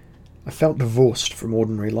cheerfully, I felt divorced from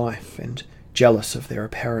ordinary life and jealous of their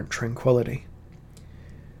apparent tranquillity.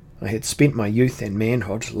 I had spent my youth and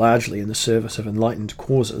manhood largely in the service of enlightened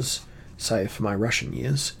causes, save for my Russian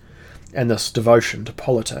years, and this devotion to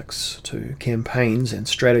politics, to campaigns and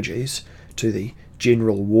strategies, to the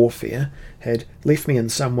general warfare, had left me in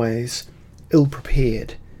some ways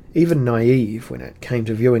ill-prepared, even naive when it came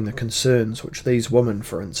to viewing the concerns which these women,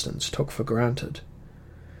 for instance, took for granted.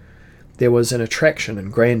 There was an attraction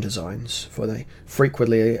in grand designs, for they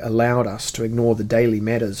frequently allowed us to ignore the daily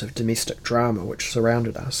matters of domestic drama which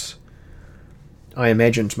surrounded us. I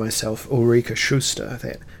imagined myself Ulrika Schuster,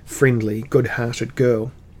 that friendly, good-hearted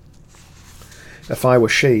girl. If I were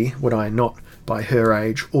she, would I not, by her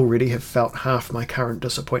age, already have felt half my current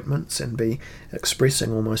disappointments and be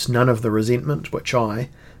expressing almost none of the resentment which I,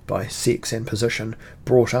 by sex and position,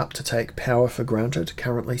 brought up to take power for granted,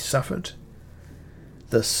 currently suffered?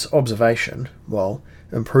 This observation, while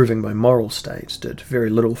improving my moral state, did very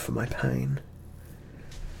little for my pain.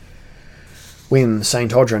 When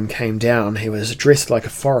St. Audrin came down, he was dressed like a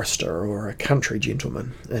forester or a country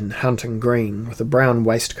gentleman, in hunting green, with a brown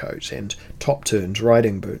waistcoat and top-turned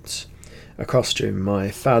riding boots, a costume my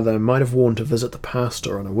father might have worn to visit the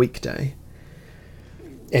pastor on a weekday.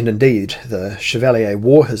 And indeed, the Chevalier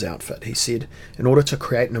wore his outfit, he said, in order to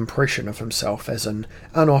create an impression of himself as an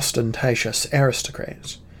unostentatious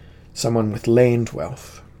aristocrat, someone with land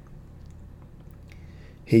wealth.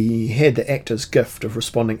 He had the actor's gift of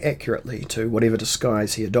responding accurately to whatever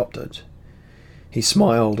disguise he adopted. He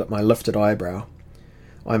smiled at my lifted eyebrow.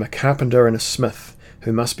 I'm a carpenter and a smith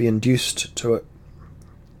who must be induced to it.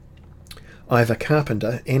 I've a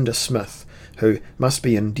carpenter and a smith who must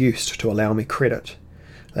be induced to allow me credit.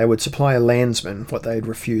 They would supply a landsman what they'd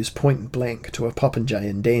refuse point blank to a popinjay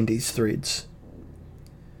in Dandy's threads.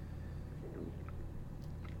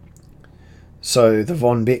 So the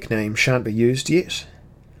Von Beck name shan't be used yet?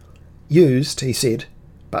 Used, he said,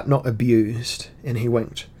 but not abused, and he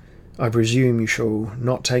winked. I presume you shall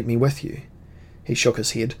not take me with you. He shook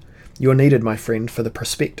his head. You're needed, my friend, for the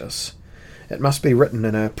prospectus. It must be written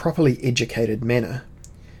in a properly educated manner.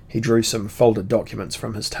 He drew some folded documents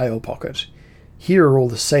from his tail pocket. Here are all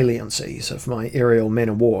the saliencies of my aerial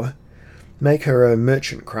man-of-war. Make her a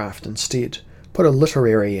merchant craft instead. Put a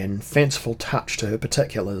literary and fanciful touch to her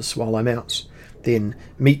particulars while I'm out. Then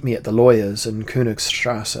meet me at the lawyer's in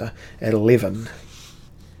Königstrasse at 11.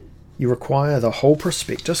 You require the whole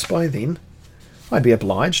prospectus by then? I'd be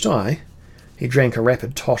obliged, aye. He drank a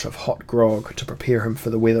rapid tot of hot grog to prepare him for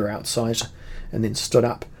the weather outside, and then stood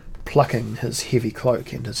up, plucking his heavy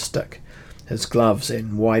cloak and his stick, his gloves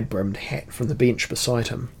and wide-brimmed hat from the bench beside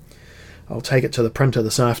him. I'll take it to the printer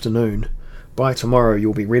this afternoon. By tomorrow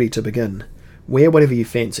you'll be ready to begin. Wear whatever you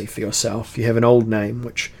fancy for yourself. You have an old name,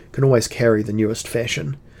 which can always carry the newest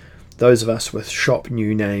fashion. Those of us with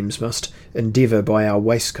shop-new names must endeavour by our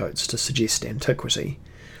waistcoats to suggest antiquity.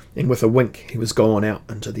 And with a wink he was gone out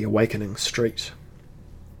into the awakening street.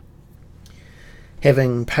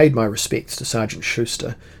 Having paid my respects to Sergeant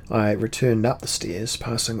Schuster, I returned up the stairs,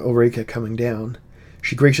 passing Ulrika coming down.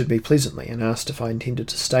 She greeted me pleasantly and asked if I intended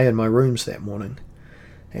to stay in my rooms that morning.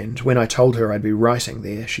 And when I told her I'd be writing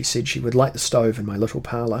there, she said she would light the stove in my little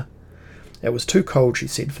parlour. It was too cold, she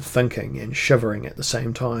said, for thinking and shivering at the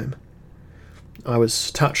same time. I was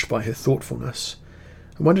touched by her thoughtfulness.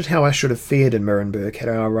 I wondered how I should have fared in Nuremberg had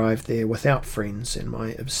I arrived there without friends and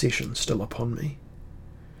my obsession still upon me.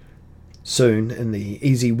 Soon, in the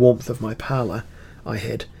easy warmth of my parlour, I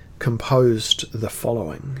had composed the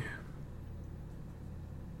following.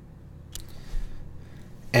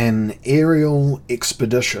 An aerial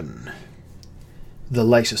expedition. The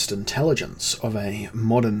latest intelligence of a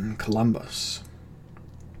modern Columbus.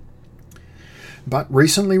 But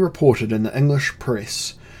recently reported in the English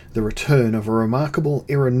press the return of a remarkable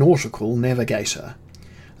aeronautical navigator,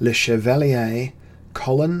 Le Chevalier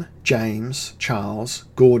Colin James Charles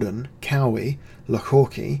Gordon Cowie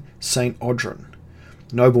Lohawkey St. Audrin,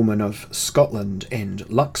 nobleman of Scotland and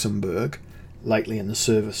Luxembourg, lately in the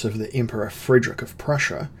service of the Emperor Frederick of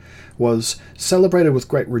Prussia, was celebrated with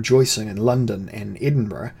great rejoicing in London and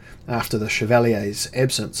Edinburgh after the Chevalier's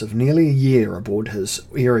absence of nearly a year aboard his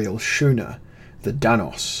aerial schooner, the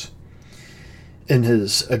Danos. In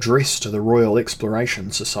his address to the Royal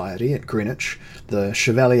Exploration Society at Greenwich, the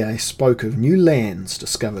Chevalier spoke of new lands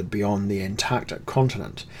discovered beyond the Antarctic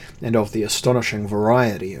continent, and of the astonishing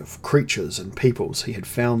variety of creatures and peoples he had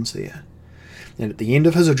found there. And at the end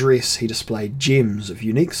of his address he displayed gems of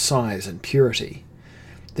unique size and purity.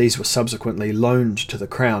 These were subsequently loaned to the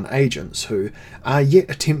Crown agents, who are yet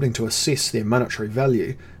attempting to assess their monetary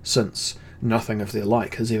value, since nothing of their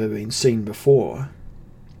like has ever been seen before.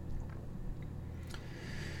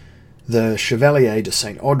 The Chevalier de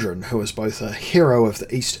St. Audrin, who was both a hero of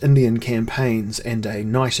the East Indian campaigns and a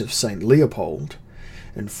Knight of St. Leopold,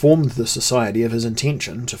 informed the Society of his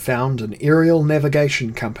intention to found an aerial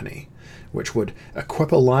navigation company, which would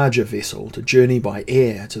equip a larger vessel to journey by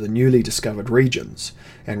air to the newly discovered regions,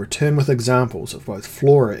 and return with examples of both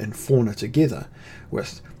flora and fauna together,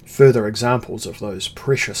 with further examples of those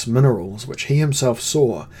precious minerals which he himself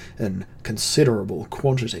saw in considerable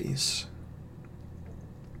quantities.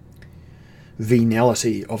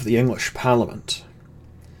 Venality of the English Parliament.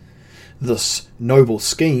 This noble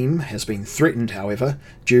scheme has been threatened, however,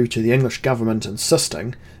 due to the English government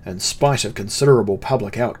insisting, in spite of considerable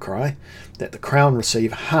public outcry, that the Crown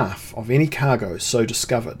receive half of any cargo so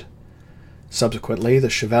discovered. Subsequently, the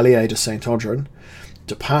Chevalier de St. Audrin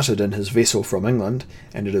departed in his vessel from England,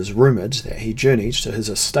 and it is rumoured that he journeyed to his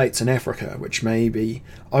estates in Africa, which may be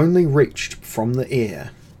only reached from the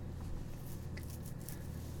air.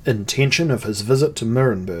 Intention of his visit to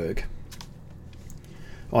Nuremberg.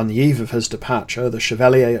 On the eve of his departure, the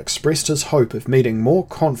Chevalier expressed his hope of meeting more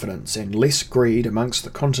confidence and less greed amongst the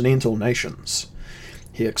continental nations.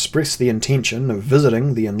 He expressed the intention of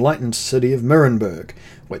visiting the enlightened city of Nuremberg,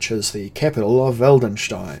 which is the capital of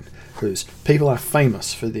Wildenstein, whose people are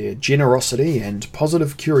famous for their generosity and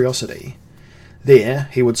positive curiosity. There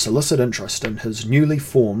he would solicit interest in his newly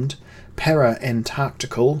formed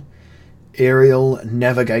para-Antarctical Aerial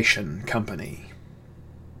Navigation Company.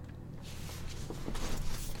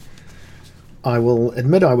 I will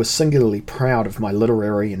admit I was singularly proud of my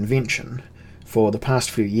literary invention. For the past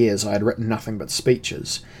few years I had written nothing but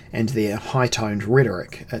speeches, and their high-toned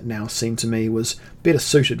rhetoric, it now seemed to me, was better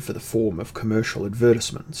suited for the form of commercial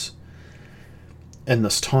advertisements. In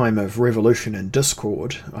this time of revolution and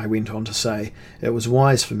discord, I went on to say, it was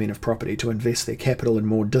wise for men of property to invest their capital in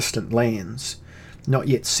more distant lands, not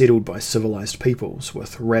yet settled by civilized peoples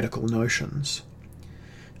with radical notions.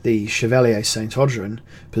 The Chevalier Saint Audrin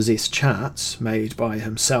possessed charts, made by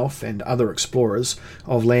himself and other explorers,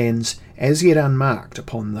 of lands as yet unmarked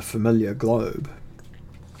upon the familiar globe.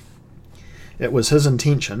 It was his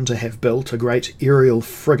intention to have built a great aerial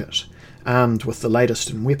frigate, armed with the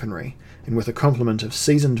latest in weaponry, and with a complement of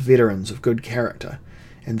seasoned veterans of good character,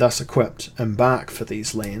 and thus equipped, embark for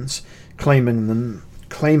these lands, claiming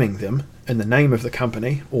them in the name of the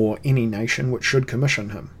company or any nation which should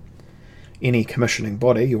commission him. Any commissioning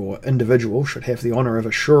body or individual should have the honour of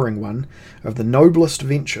assuring one of the noblest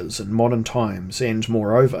ventures in modern times, and,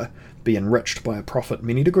 moreover, be enriched by a profit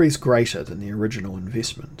many degrees greater than the original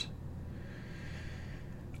investment.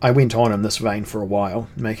 I went on in this vein for a while,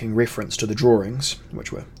 making reference to the drawings,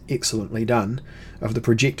 which were excellently done, of the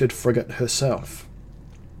projected frigate herself,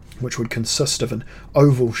 which would consist of an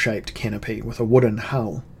oval-shaped canopy with a wooden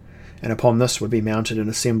hull, and upon this would be mounted an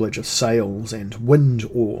assemblage of sails and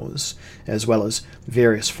wind-oars, as well as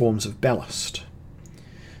various forms of ballast.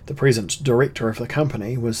 The present director of the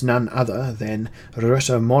company was none other than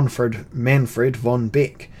Ritter Manfred von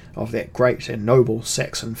Beck, of that great and noble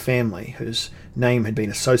Saxon family, whose name had been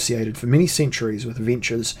associated for many centuries with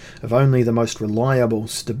ventures of only the most reliable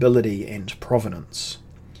stability and provenance.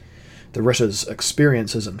 The Ritter's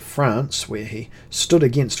experiences in France, where he stood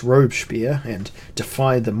against Robespierre and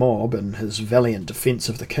defied the mob in his valiant defence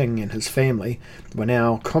of the king and his family, were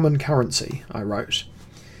now common currency, I wrote.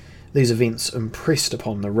 These events impressed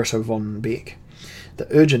upon the Ritter von Beck the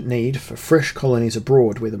urgent need for fresh colonies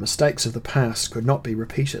abroad where the mistakes of the past could not be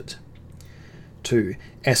repeated. To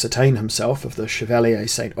ascertain himself of the Chevalier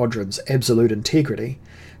Saint Audrin's absolute integrity,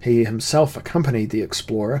 he himself accompanied the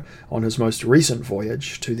explorer on his most recent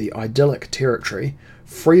voyage to the idyllic territory,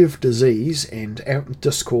 free of disease and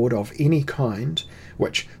discord of any kind,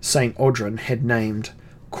 which Saint Audrin had named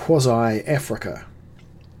Quasi-Africa.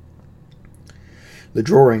 The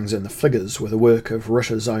drawings and the figures were the work of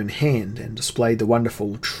Ritter's own hand, and displayed the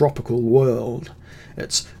wonderful tropical world,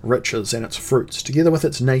 its riches and its fruits, together with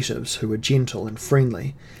its natives, who were gentle and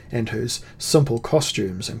friendly, and whose simple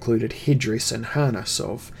costumes included headdress and harness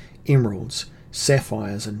of emeralds,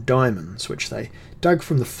 sapphires, and diamonds, which they dug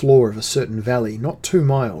from the floor of a certain valley not 2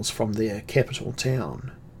 miles from their capital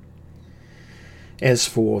town. As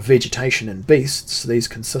for vegetation and beasts, these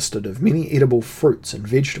consisted of many edible fruits and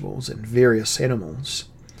vegetables and various animals,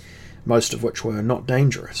 most of which were not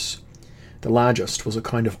dangerous. The largest was a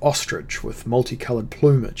kind of ostrich with multicoloured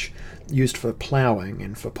plumage, used for ploughing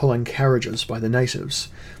and for pulling carriages by the natives,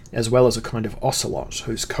 as well as a kind of ocelot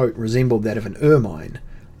whose coat resembled that of an ermine,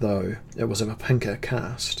 though it was of a pinker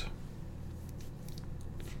cast.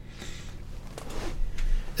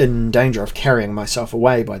 In danger of carrying myself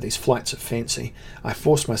away by these flights of fancy, I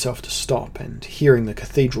forced myself to stop, and, hearing the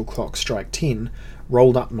cathedral clock strike 10,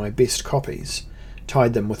 rolled up my best copies,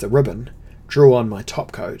 tied them with a ribbon, drew on my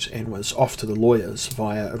topcoat, and was off to the lawyer's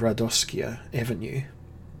via Radoskia Avenue,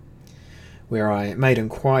 where I made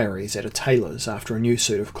inquiries at a tailor's after a new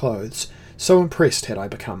suit of clothes, so impressed had I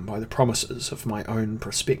become by the promises of my own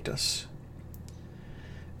prospectus.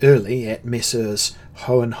 Early, at Messrs.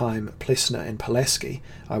 Hohenheim, Plessner and Pulaski,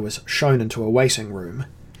 I was shown into a waiting room,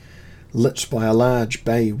 lit by a large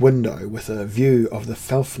bay window with a view of the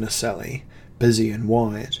Felfnersallee, busy and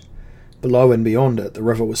wide. Below and beyond it, the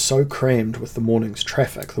river was so crammed with the morning's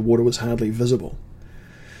traffic the water was hardly visible.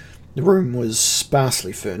 The room was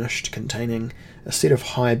sparsely furnished, containing a set of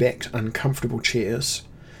high-backed, uncomfortable chairs,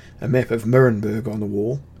 a map of Nuremberg on the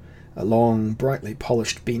wall, a long, brightly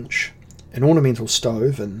polished bench, an ornamental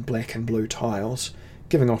stove in black and blue tiles,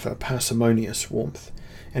 giving off a parsimonious warmth,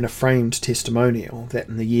 and a framed testimonial that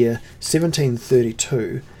in the year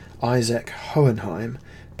 1732 Isaac Hohenheim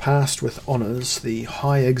passed with honours the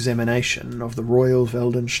high examination of the Royal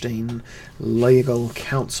Waldenstein Legal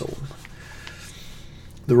Council.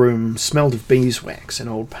 The room smelled of beeswax and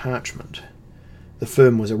old parchment. The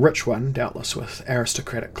firm was a rich one, doubtless with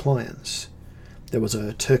aristocratic clients. There was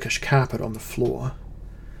a Turkish carpet on the floor.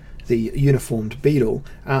 The uniformed beadle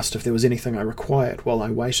asked if there was anything I required while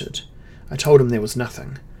I waited. I told him there was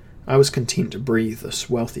nothing. I was content to breathe this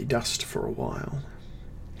wealthy dust for a while.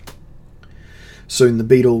 Soon the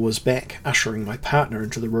beadle was back, ushering my partner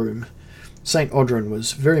into the room. St. Audrin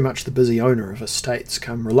was very much the busy owner of estates,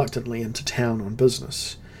 come reluctantly into town on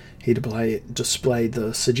business. He displayed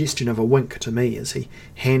the suggestion of a wink to me as he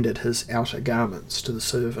handed his outer garments to the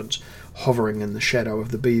servant, hovering in the shadow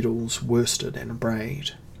of the beadle's worsted and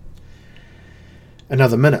braid.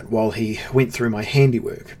 Another minute while he went through my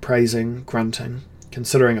handiwork, praising, grunting,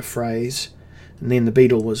 considering a phrase, and then the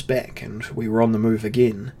beadle was back and we were on the move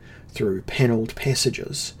again, through panelled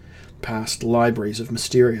passages, past libraries of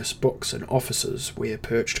mysterious books and offices where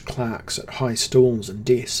perched clerks at high stools and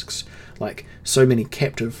desks, like so many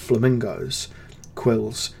captive flamingos,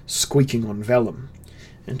 quills squeaking on vellum,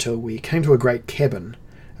 until we came to a great cabin,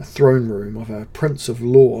 a throne room of a prince of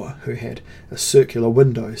law who had a circular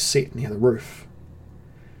window set near the roof.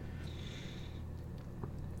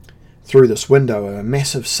 Through this window a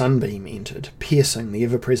massive sunbeam entered, piercing the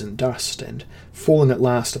ever-present dust and falling at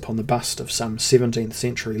last upon the bust of some 17th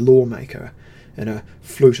century lawmaker in a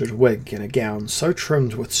fluted wig and a gown so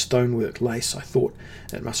trimmed with stonework lace I thought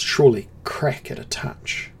it must surely crack at a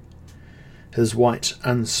touch. His white,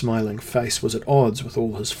 unsmiling face was at odds with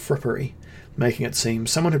all his frippery, making it seem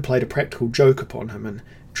someone had played a practical joke upon him and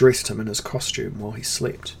dressed him in his costume while he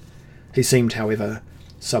slept. He seemed, however,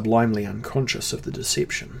 sublimely unconscious of the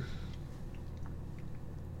deception.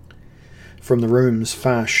 From the room's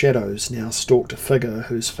far shadows now stalked a figure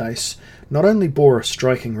whose face not only bore a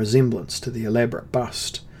striking resemblance to the elaborate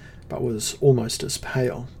bust, but was almost as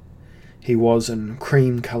pale. He was in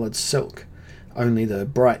cream-coloured silk, only the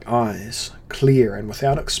bright eyes, clear and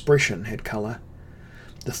without expression, had colour.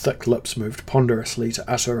 The thick lips moved ponderously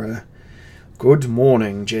to utter a "Good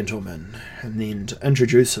morning, gentlemen," and then to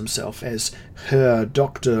introduce himself as Herr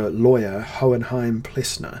Dr. Lawyer Hohenheim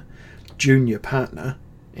Plessner, junior partner,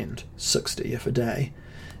 and 60 if a day,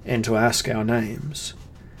 and to ask our names.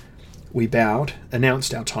 We bowed,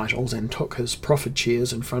 announced our titles, and took his proffered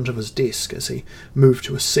chairs in front of his desk as he moved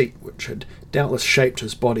to a seat which had doubtless shaped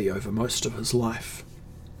his body over most of his life.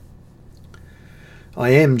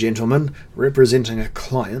 "I am, gentlemen, representing a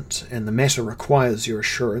client, and the matter requires your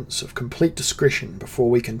assurance of complete discretion before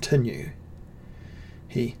we continue."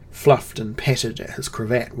 He fluffed and patted at his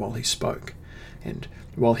cravat while he spoke, and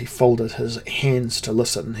while he folded his hands to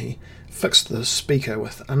listen, he fixed the speaker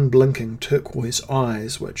with unblinking turquoise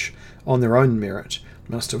eyes which, on their own merit,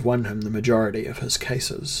 must have won him the majority of his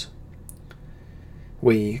cases.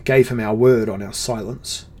 We gave him our word on our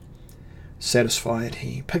silence. Satisfied,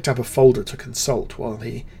 he picked up a folder to consult while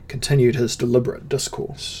he continued his deliberate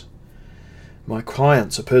discourse. "My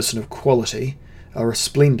client's a person of quality, a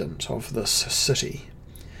resplendent of this city.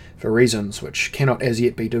 For reasons which cannot as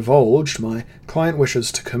yet be divulged, my client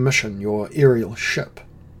wishes to commission your aerial ship."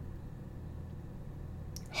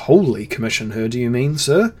 "Wholly commission her, do you mean,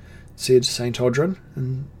 sir?" said St. Audrin,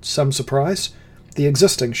 in some surprise. "The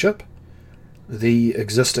existing ship?" "The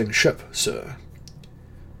existing ship, sir."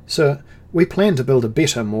 "Sir, we plan to build a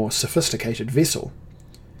better, more sophisticated vessel."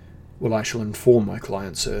 "Well, I shall inform my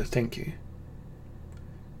client, sir, thank you."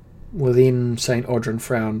 "Well then," St. Audrin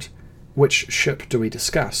frowned, "which ship do we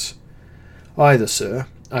discuss?" "Either, sir.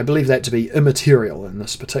 I believe that to be immaterial in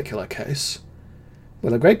this particular case."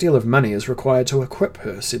 "Well, a great deal of money is required to equip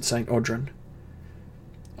her," said St. Audrin.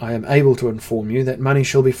 "I am able to inform you that money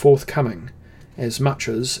shall be forthcoming, as much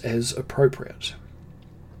as appropriate."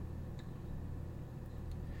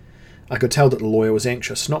 I could tell that the lawyer was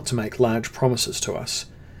anxious not to make large promises to us,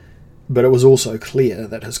 but it was also clear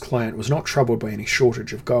that his client was not troubled by any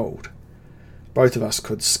shortage of gold. Both of us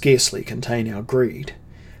could scarcely contain our greed.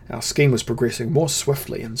 Our scheme was progressing more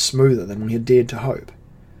swiftly and smoother than we had dared to hope.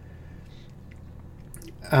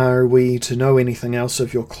 "Are we to know anything else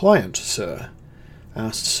of your client, sir?"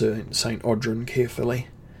 asked Sir St. Audrin carefully.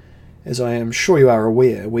 "As I am sure you are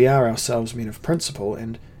aware, we are ourselves men of principle,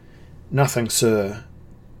 and—" "Nothing, sir.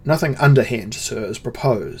 Nothing underhand, sir, is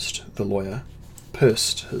proposed," the lawyer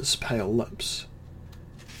pursed his pale lips.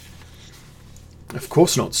 "Of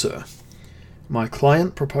course not, sir. My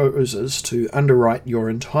client proposes to underwrite your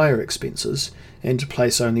entire expenses and to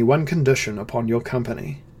place only one condition upon your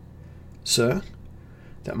company. Sir,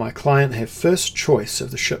 that my client have first choice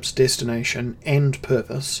of the ship's destination and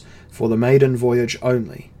purpose for the maiden voyage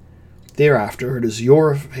only. Thereafter it is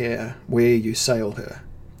your affair where you sail her."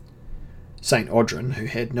 St. Audrin, who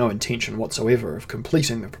had no intention whatsoever of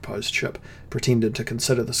completing the proposed ship, pretended to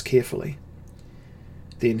consider this carefully.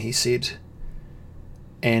 Then he said,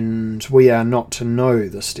 "And we are not to know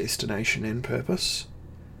this destination and purpose?"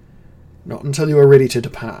 "Not until you are ready to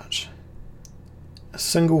depart." "A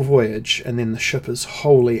single voyage, and then the ship is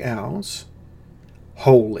wholly ours?"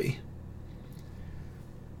 "Wholly."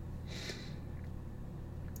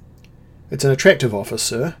 It's an attractive offer,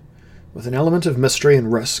 sir, with an element of mystery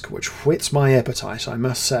and risk which whets my appetite, I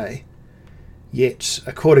must say. Yet,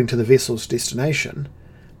 according to the vessel's destination,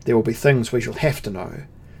 there will be things we shall have to know.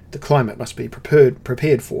 The climate must be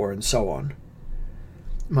prepared for, and so on.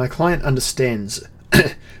 My client understands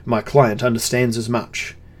as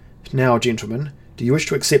much. Now, gentlemen, do you wish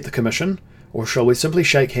to accept the commission, or shall we simply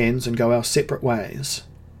shake hands and go our separate ways?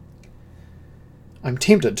 I'm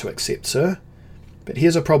tempted to accept, sir, but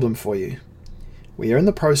here's a problem for you. We are in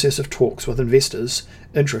the process of talks with investors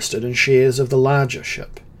interested in shares of the larger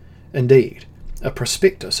ship. Indeed, a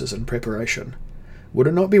prospectus is in preparation. Would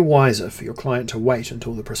it not be wiser for your client to wait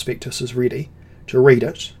until the prospectus is ready, to read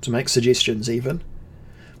it, to make suggestions even?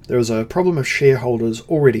 There is a problem of shareholders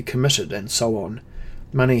already committed and so on.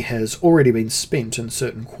 Money has already been spent in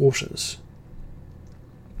certain quarters.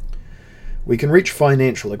 We can reach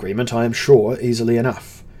financial agreement, I am sure, easily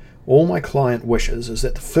enough. All my client wishes is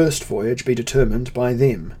that the first voyage be determined by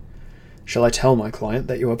them. Shall I tell my client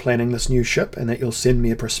that you are planning this new ship and that you'll send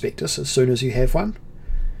me a prospectus as soon as you have one?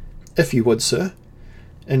 If you would, sir.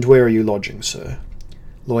 And where are you lodging, sir?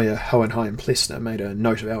 Lawyer Hohenheim Plessner made a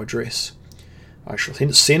note of our address. I shall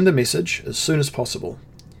send a message as soon as possible.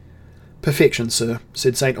 Perfection, sir,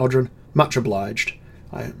 said St. Audrin. Much obliged.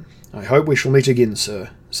 I hope we shall meet again,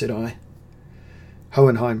 sir, said I.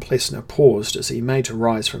 Hohenheim Plessner paused as he made to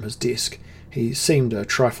rise from his desk. He seemed a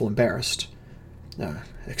trifle embarrassed.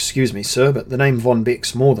 Excuse me, sir, but the name von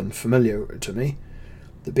Beck's more than familiar to me.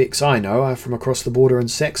 The Becks I know are from across the border in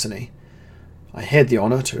Saxony. I had the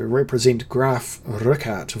honour to represent Graf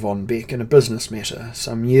Richard von Beck in a business matter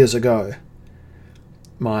some years ago.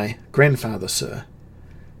 My grandfather, sir.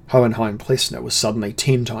 Hohenheim Plessner was suddenly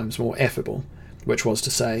 10 times more affable, which was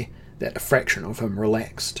to say that a fraction of him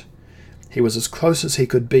relaxed. He was as close as he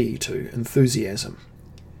could be to enthusiasm.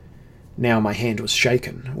 Now my hand was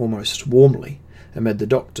shaken, almost warmly, amid the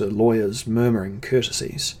doctor-lawyer's murmuring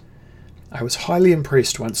courtesies. I was highly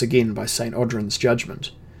impressed once again by St. Audrin's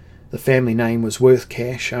judgment. The family name was worth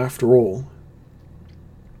cash after all.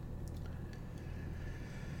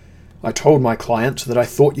 I told my client that I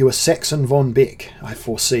thought you a Saxon von Beck. I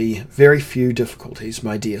foresee very few difficulties,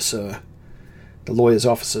 my dear sir. The lawyer's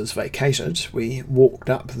offices vacated, we walked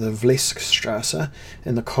up the Vleskstrasse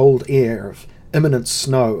in the cold air of imminent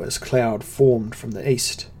snow as cloud formed from the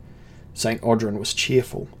east. St. Audrin was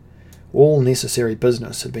cheerful. All necessary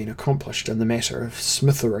business had been accomplished in the matter of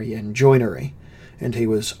smithery and joinery, and he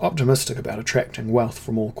was optimistic about attracting wealth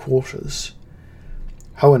from all quarters.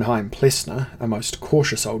 Hohenheim Plessner, a most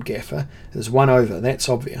cautious old gaffer, is won over, that's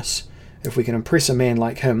obvious. If we can impress a man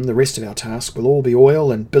like him, the rest of our task will all be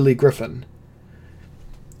oil and Billy Griffin.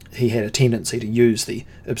 He had a tendency to use the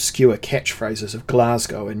obscure catchphrases of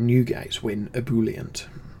Glasgow and Newgate when ebullient.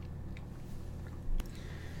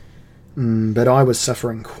 But I was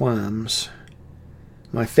suffering qualms.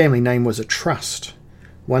 My family name was a trust.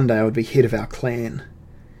 One day I would be head of our clan.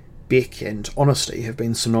 Beck and honesty have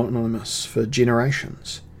been synonymous for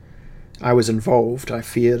generations. I was involved, I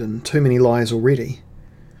feared, in too many lies already.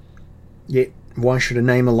 Yet why should a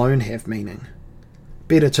name alone have meaning?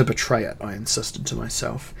 Better to betray it, I insisted to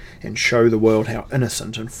myself, and show the world how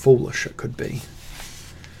innocent and foolish it could be.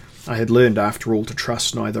 I had learned, after all, to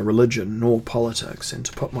trust neither religion nor politics, and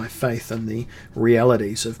to put my faith in the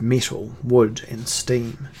realities of metal, wood, and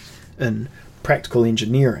steam, in practical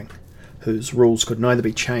engineering, whose rules could neither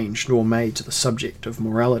be changed nor made to the subject of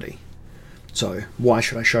morality. So why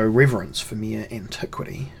should I show reverence for mere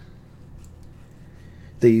antiquity?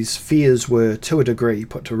 These fears were to a degree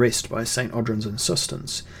put to rest by St. Audrin's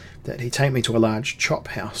insistence that he take me to a large chop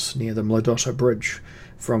house near the Mladotta Bridge,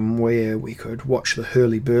 from where we could watch the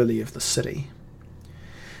hurly-burly of the city.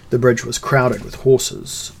 The bridge was crowded with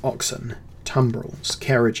horses, oxen, tumbrils,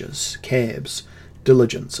 carriages, cabs,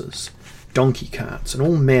 diligences, donkey carts, and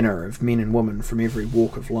all manner of men and women from every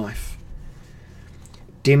walk of life.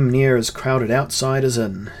 "Dem near as crowded outside as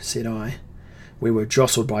in," said I. We were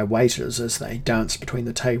jostled by waiters as they danced between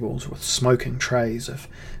the tables with smoking trays of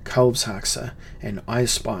kalbshaxe and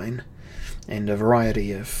eisbein, and a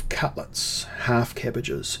variety of cutlets,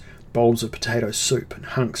 half-cabbages, bowls of potato soup, and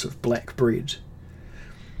hunks of black bread.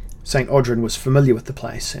 St. Audrin was familiar with the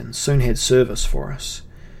place, and soon had service for us.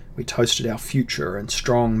 We toasted our future in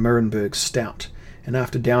strong Nuremberg stout, and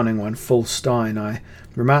after downing one full stein, I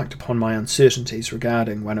remarked upon my uncertainties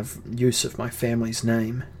regarding use of my family's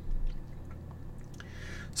name.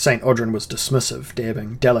 St. Audrin was dismissive,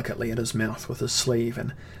 dabbing delicately at his mouth with his sleeve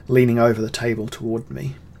and leaning over the table toward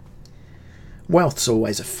me. "Wealth's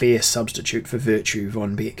always a fair substitute for virtue,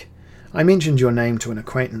 von Beck. I mentioned your name to an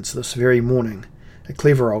acquaintance this very morning, a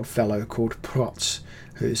clever old fellow called Protz,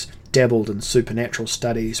 whose dabbled in supernatural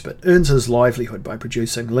studies, but earns his livelihood by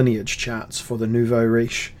producing lineage charts for the Nouveau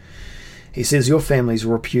Riche. He says your family's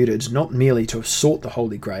reputed not merely to have sought the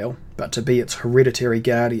Holy Grail, but to be its hereditary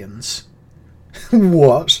guardians.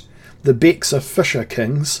 What? The Becks are Fisher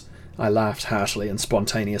Kings? I laughed heartily and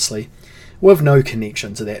spontaneously. We've no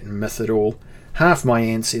connection to that myth at all. Half my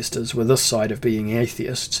ancestors were this side of being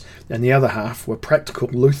atheists, and the other half were practical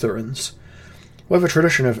Lutherans. We've a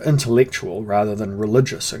tradition of intellectual rather than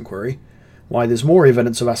religious inquiry. Why, there's more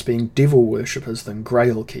evidence of us being devil worshippers than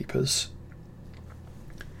grail keepers.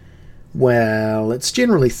 Well, it's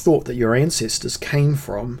generally thought that your ancestors came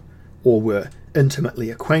from, or were intimately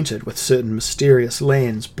acquainted with certain mysterious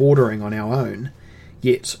lands bordering on our own,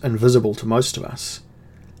 yet invisible to most of us.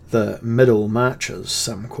 The Middle Marches,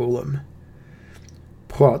 some call them.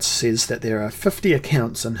 Potts says that there are 50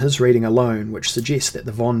 accounts in his reading alone which suggest that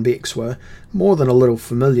the Von Becks were more than a little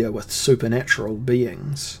familiar with supernatural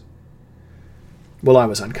beings. Well, I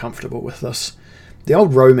was uncomfortable with this. The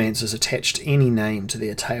old romancers attached any name to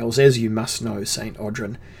their tales, as you must know, St.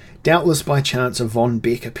 Audrin. Doubtless by chance a Von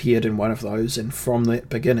Beck appeared in one of those, and from that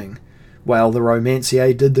beginning, well, the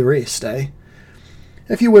romancier did the rest, eh?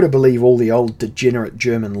 If you were to believe all the old degenerate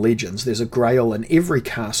German legends, there's a Grail in every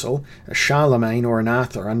castle, a Charlemagne or an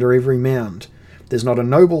Arthur under every mound. There's not a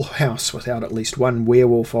noble house without at least one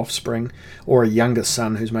werewolf offspring, or a younger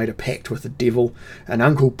son who's made a pact with the devil, an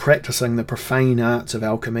uncle practising the profane arts of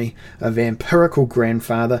alchemy, a vampirical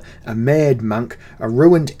grandfather, a mad monk, a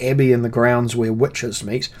ruined abbey in the grounds where witches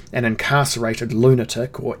meet, an incarcerated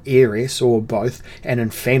lunatic or heiress or both, an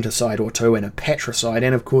infanticide or two, and a patricide,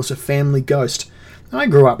 and of course a family ghost. I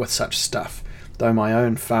grew up with such stuff, though my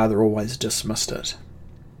own father always dismissed it.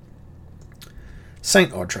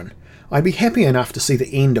 St. Audrin, I'd be happy enough to see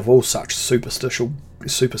the end of all such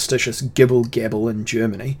superstitious gibble-gabble in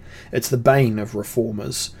Germany. It's the bane of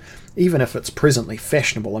reformers, even if it's presently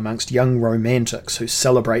fashionable amongst young romantics who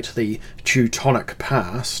celebrate the Teutonic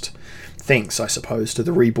past, thanks, I suppose, to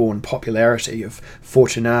the reborn popularity of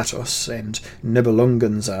Fortunatus and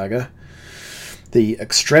Nibelungensaga. The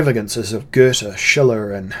extravagances of Goethe,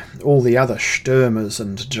 Schiller, and all the other Stürmers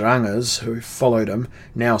and Drangers who followed him,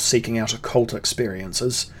 now seeking out occult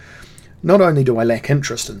experiences. Not only do I lack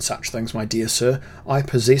interest in such things, my dear sir, I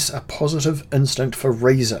possess a positive instinct for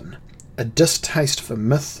reason, a distaste for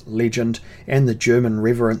myth, legend, and the German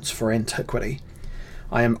reverence for antiquity.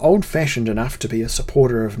 I am old-fashioned enough to be a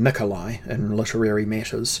supporter of Nicolai in literary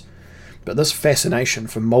matters, but this fascination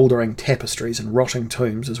for mouldering tapestries and rotting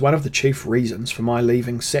tombs is one of the chief reasons for my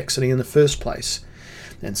leaving Saxony in the first place,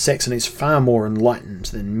 and Saxony's far more enlightened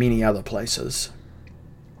than many other places.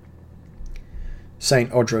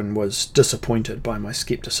 St. Audrin was disappointed by my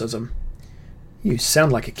scepticism. You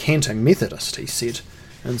sound like a canting Methodist, he said,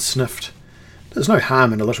 and sniffed. There's no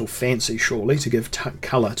harm in a little fancy, surely, to give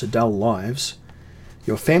colour to dull lives.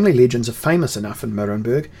 Your family legends are famous enough in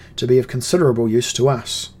Nuremberg to be of considerable use to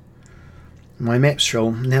us. My maps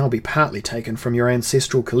shall now be partly taken from your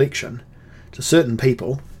ancestral collection. To certain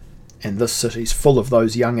people, and this city's full of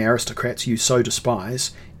those young aristocrats you so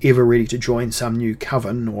despise, ever ready to join some new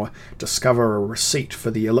coven or discover a receipt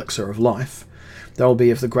for the elixir of life, they'll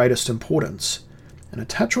be of the greatest importance, and a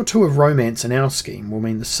touch or two of romance in our scheme will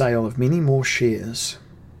mean the sale of many more shares.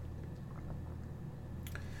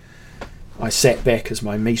 I sat back as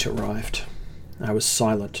my meat arrived. I was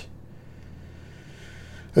silent.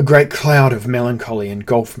 A great cloud of melancholy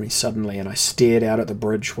engulfed me suddenly, and I stared out at the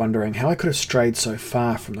bridge, wondering how I could have strayed so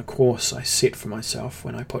far from the course I set for myself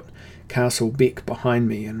when I put Castle Beck behind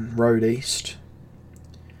me and rode east.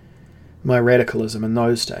 My radicalism in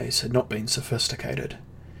those days had not been sophisticated.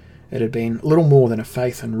 It had been little more than a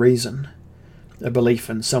faith in reason, a belief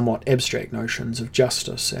in somewhat abstract notions of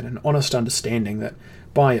justice, and an honest understanding that,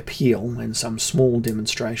 by appeal and some small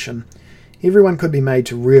demonstration, everyone could be made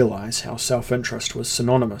to realise how self-interest was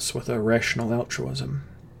synonymous with a rational altruism.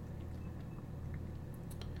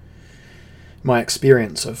 My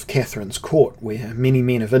experience of Catherine's court, where many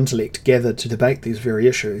men of intellect gathered to debate these very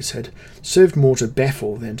issues, had served more to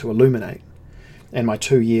baffle than to illuminate, and my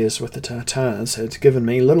 2 years with the Tartars had given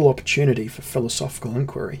me little opportunity for philosophical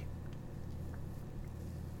inquiry.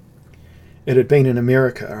 It had been in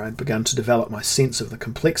America I had begun to develop my sense of the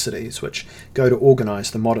complexities which go to organise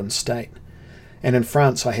the modern state, and in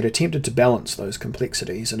France I had attempted to balance those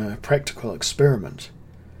complexities in a practical experiment.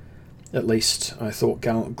 At least, I thought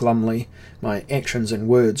glumly, my actions and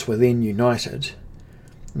words were then united.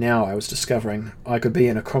 Now I was discovering I could be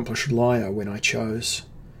an accomplished liar when I chose.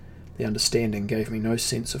 The understanding gave me no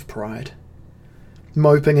sense of pride.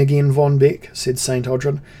 "Moping again, Von Beck," said St.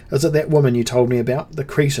 Audrin. "Is it that woman you told me about, the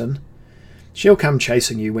Cretan?" She'll come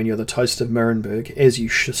chasing you when you're the toast of Nuremberg, as you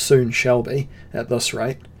soon shall be, at this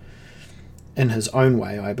rate. In his own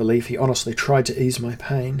way, I believe he honestly tried to ease my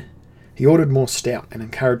pain. He ordered more stout and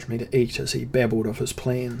encouraged me to eat as he babbled of his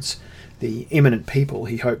plans, the eminent people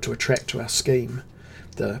he hoped to attract to our scheme,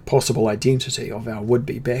 the possible identity of our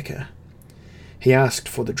would-be backer. He asked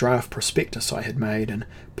for the draft prospectus I had made and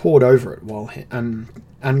pored over it while he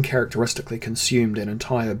uncharacteristically consumed an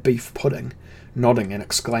entire beef pudding, nodding and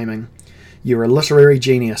exclaiming, "You're a literary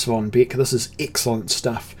genius, Von Beck. This is excellent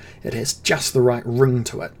stuff. It has just the right ring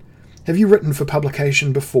to it. Have you written for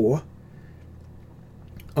publication before?"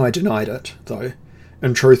 I denied it, though.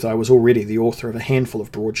 In truth, I was already the author of a handful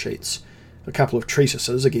of broadsheets, a couple of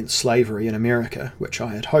treatises against slavery in America, which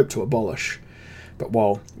I had hoped to abolish. But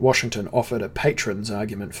while Washington offered a patron's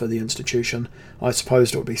argument for the institution, I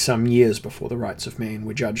supposed it would be some years before the rights of man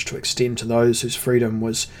were judged to extend to those whose freedom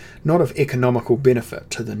was not of economical benefit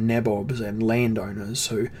to the nabobs and landowners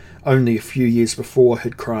who only a few years before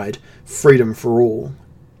had cried, "Freedom for all."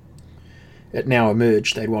 It now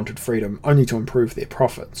emerged they'd wanted freedom only to improve their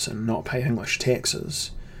profits and not pay English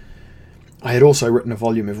taxes. I had also written a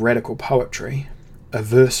volume of radical poetry, a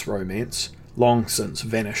verse romance, long since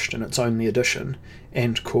vanished in its only edition,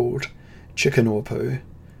 and called Chickenawpoo,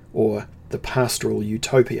 or The Pastoral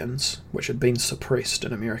Utopians, which had been suppressed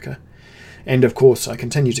in America. And of course I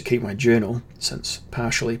continued to keep my journal, since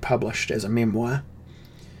partially published as a memoir.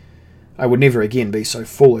 I would never again be so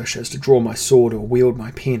foolish as to draw my sword or wield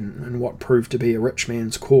my pen in what proved to be a rich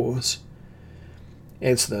man's cause.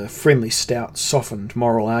 As the friendly stout softened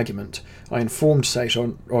moral argument, I informed St.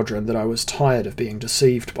 Audrin that I was tired of being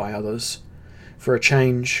deceived by others. For a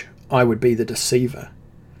change, I would be the deceiver.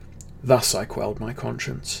 Thus I quelled my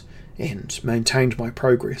conscience, and maintained my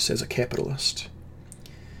progress as a capitalist.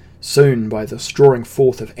 Soon, by this drawing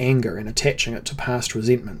forth of anger and attaching it to past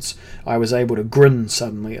resentments, I was able to grin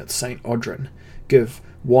suddenly at St. Audrin, give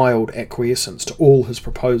wild acquiescence to all his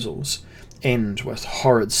proposals, and, with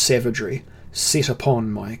horrid savagery, set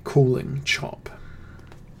upon my cooling chop.